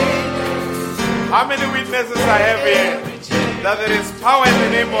chain. How many witnesses I have here that there is power in the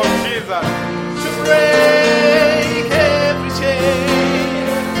name of Jesus? To break every chain.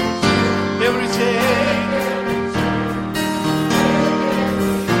 Every chain.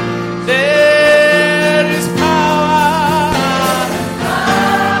 There is power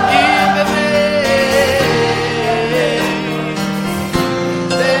in the name.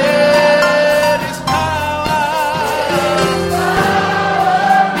 There is power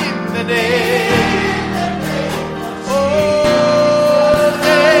in the name. Oh,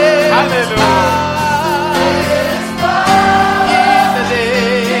 there is power in the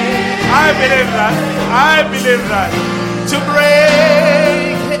name. I believe that. I believe that. To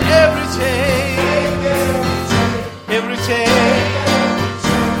break every chain, every chain,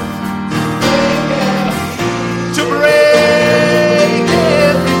 to break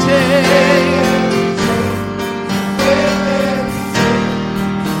every chain.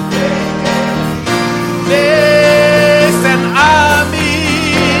 There's an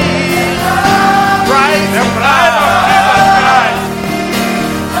army right The now. bride of Jesus Christ.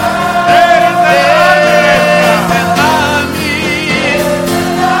 There is an army. There's an army.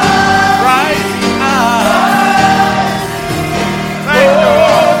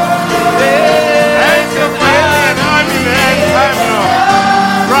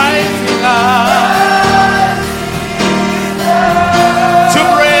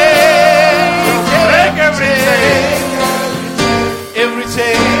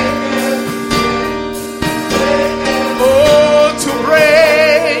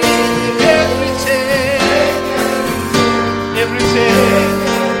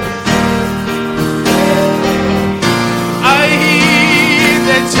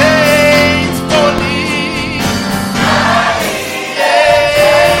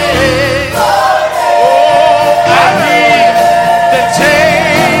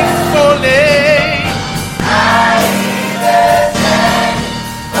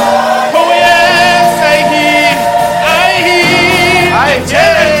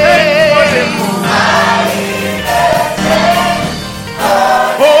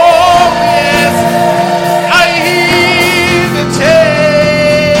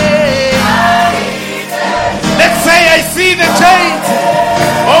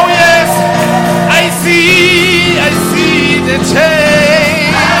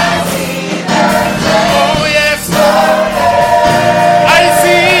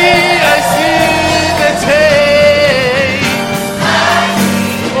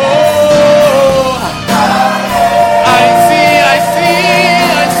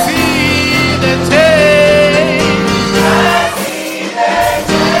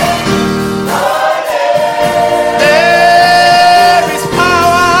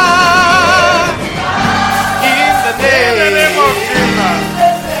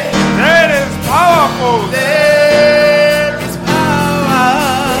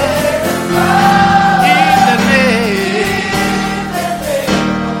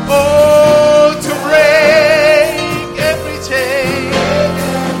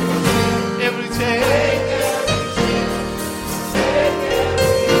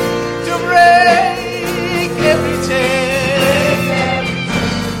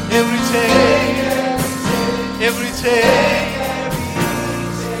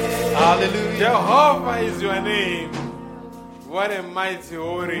 Hallelujah. Jehovah is your name. What a mighty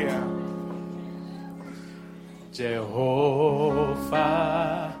warrior. Jehovah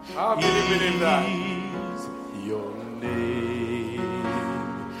How many believe that? is your name.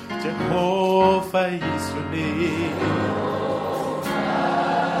 Jehovah is your name.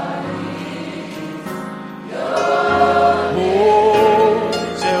 Oh,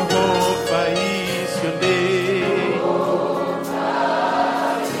 Jehovah is your name.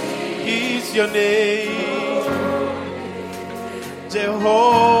 Is your name.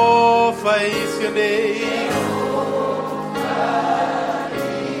 Jehovah is your name.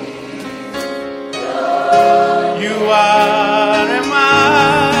 You are a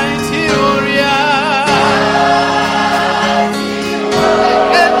mighty warrior,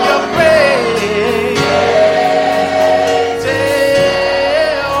 and your praise,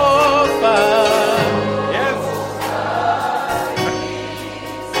 Jehovah. Yes.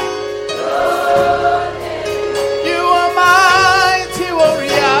 You are mighty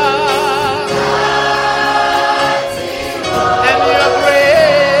warrior, and your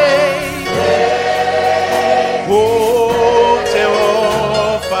praise, oh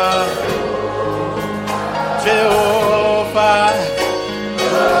Jehovah, Jehovah.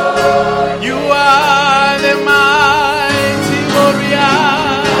 You are the mighty warrior,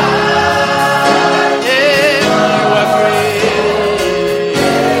 and you are great,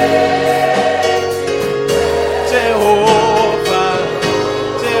 Jehovah,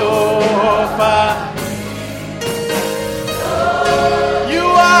 Jehovah. You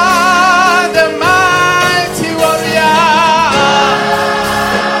are the mighty warrior,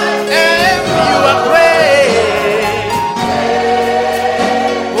 and you are great.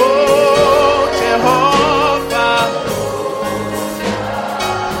 Oh, Jehovah.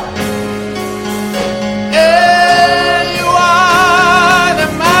 And you are the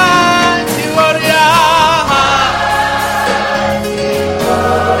mighty warrior,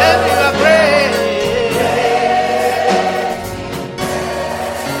 and you are great.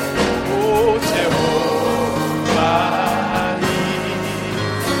 Oh, Jehovah.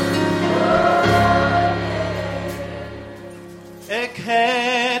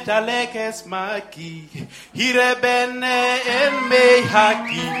 Ekhet alekes maki, hirebene en me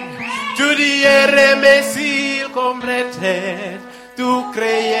haki, judiere mesil compretet, tu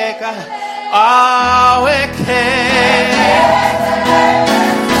creyeka, ekhet.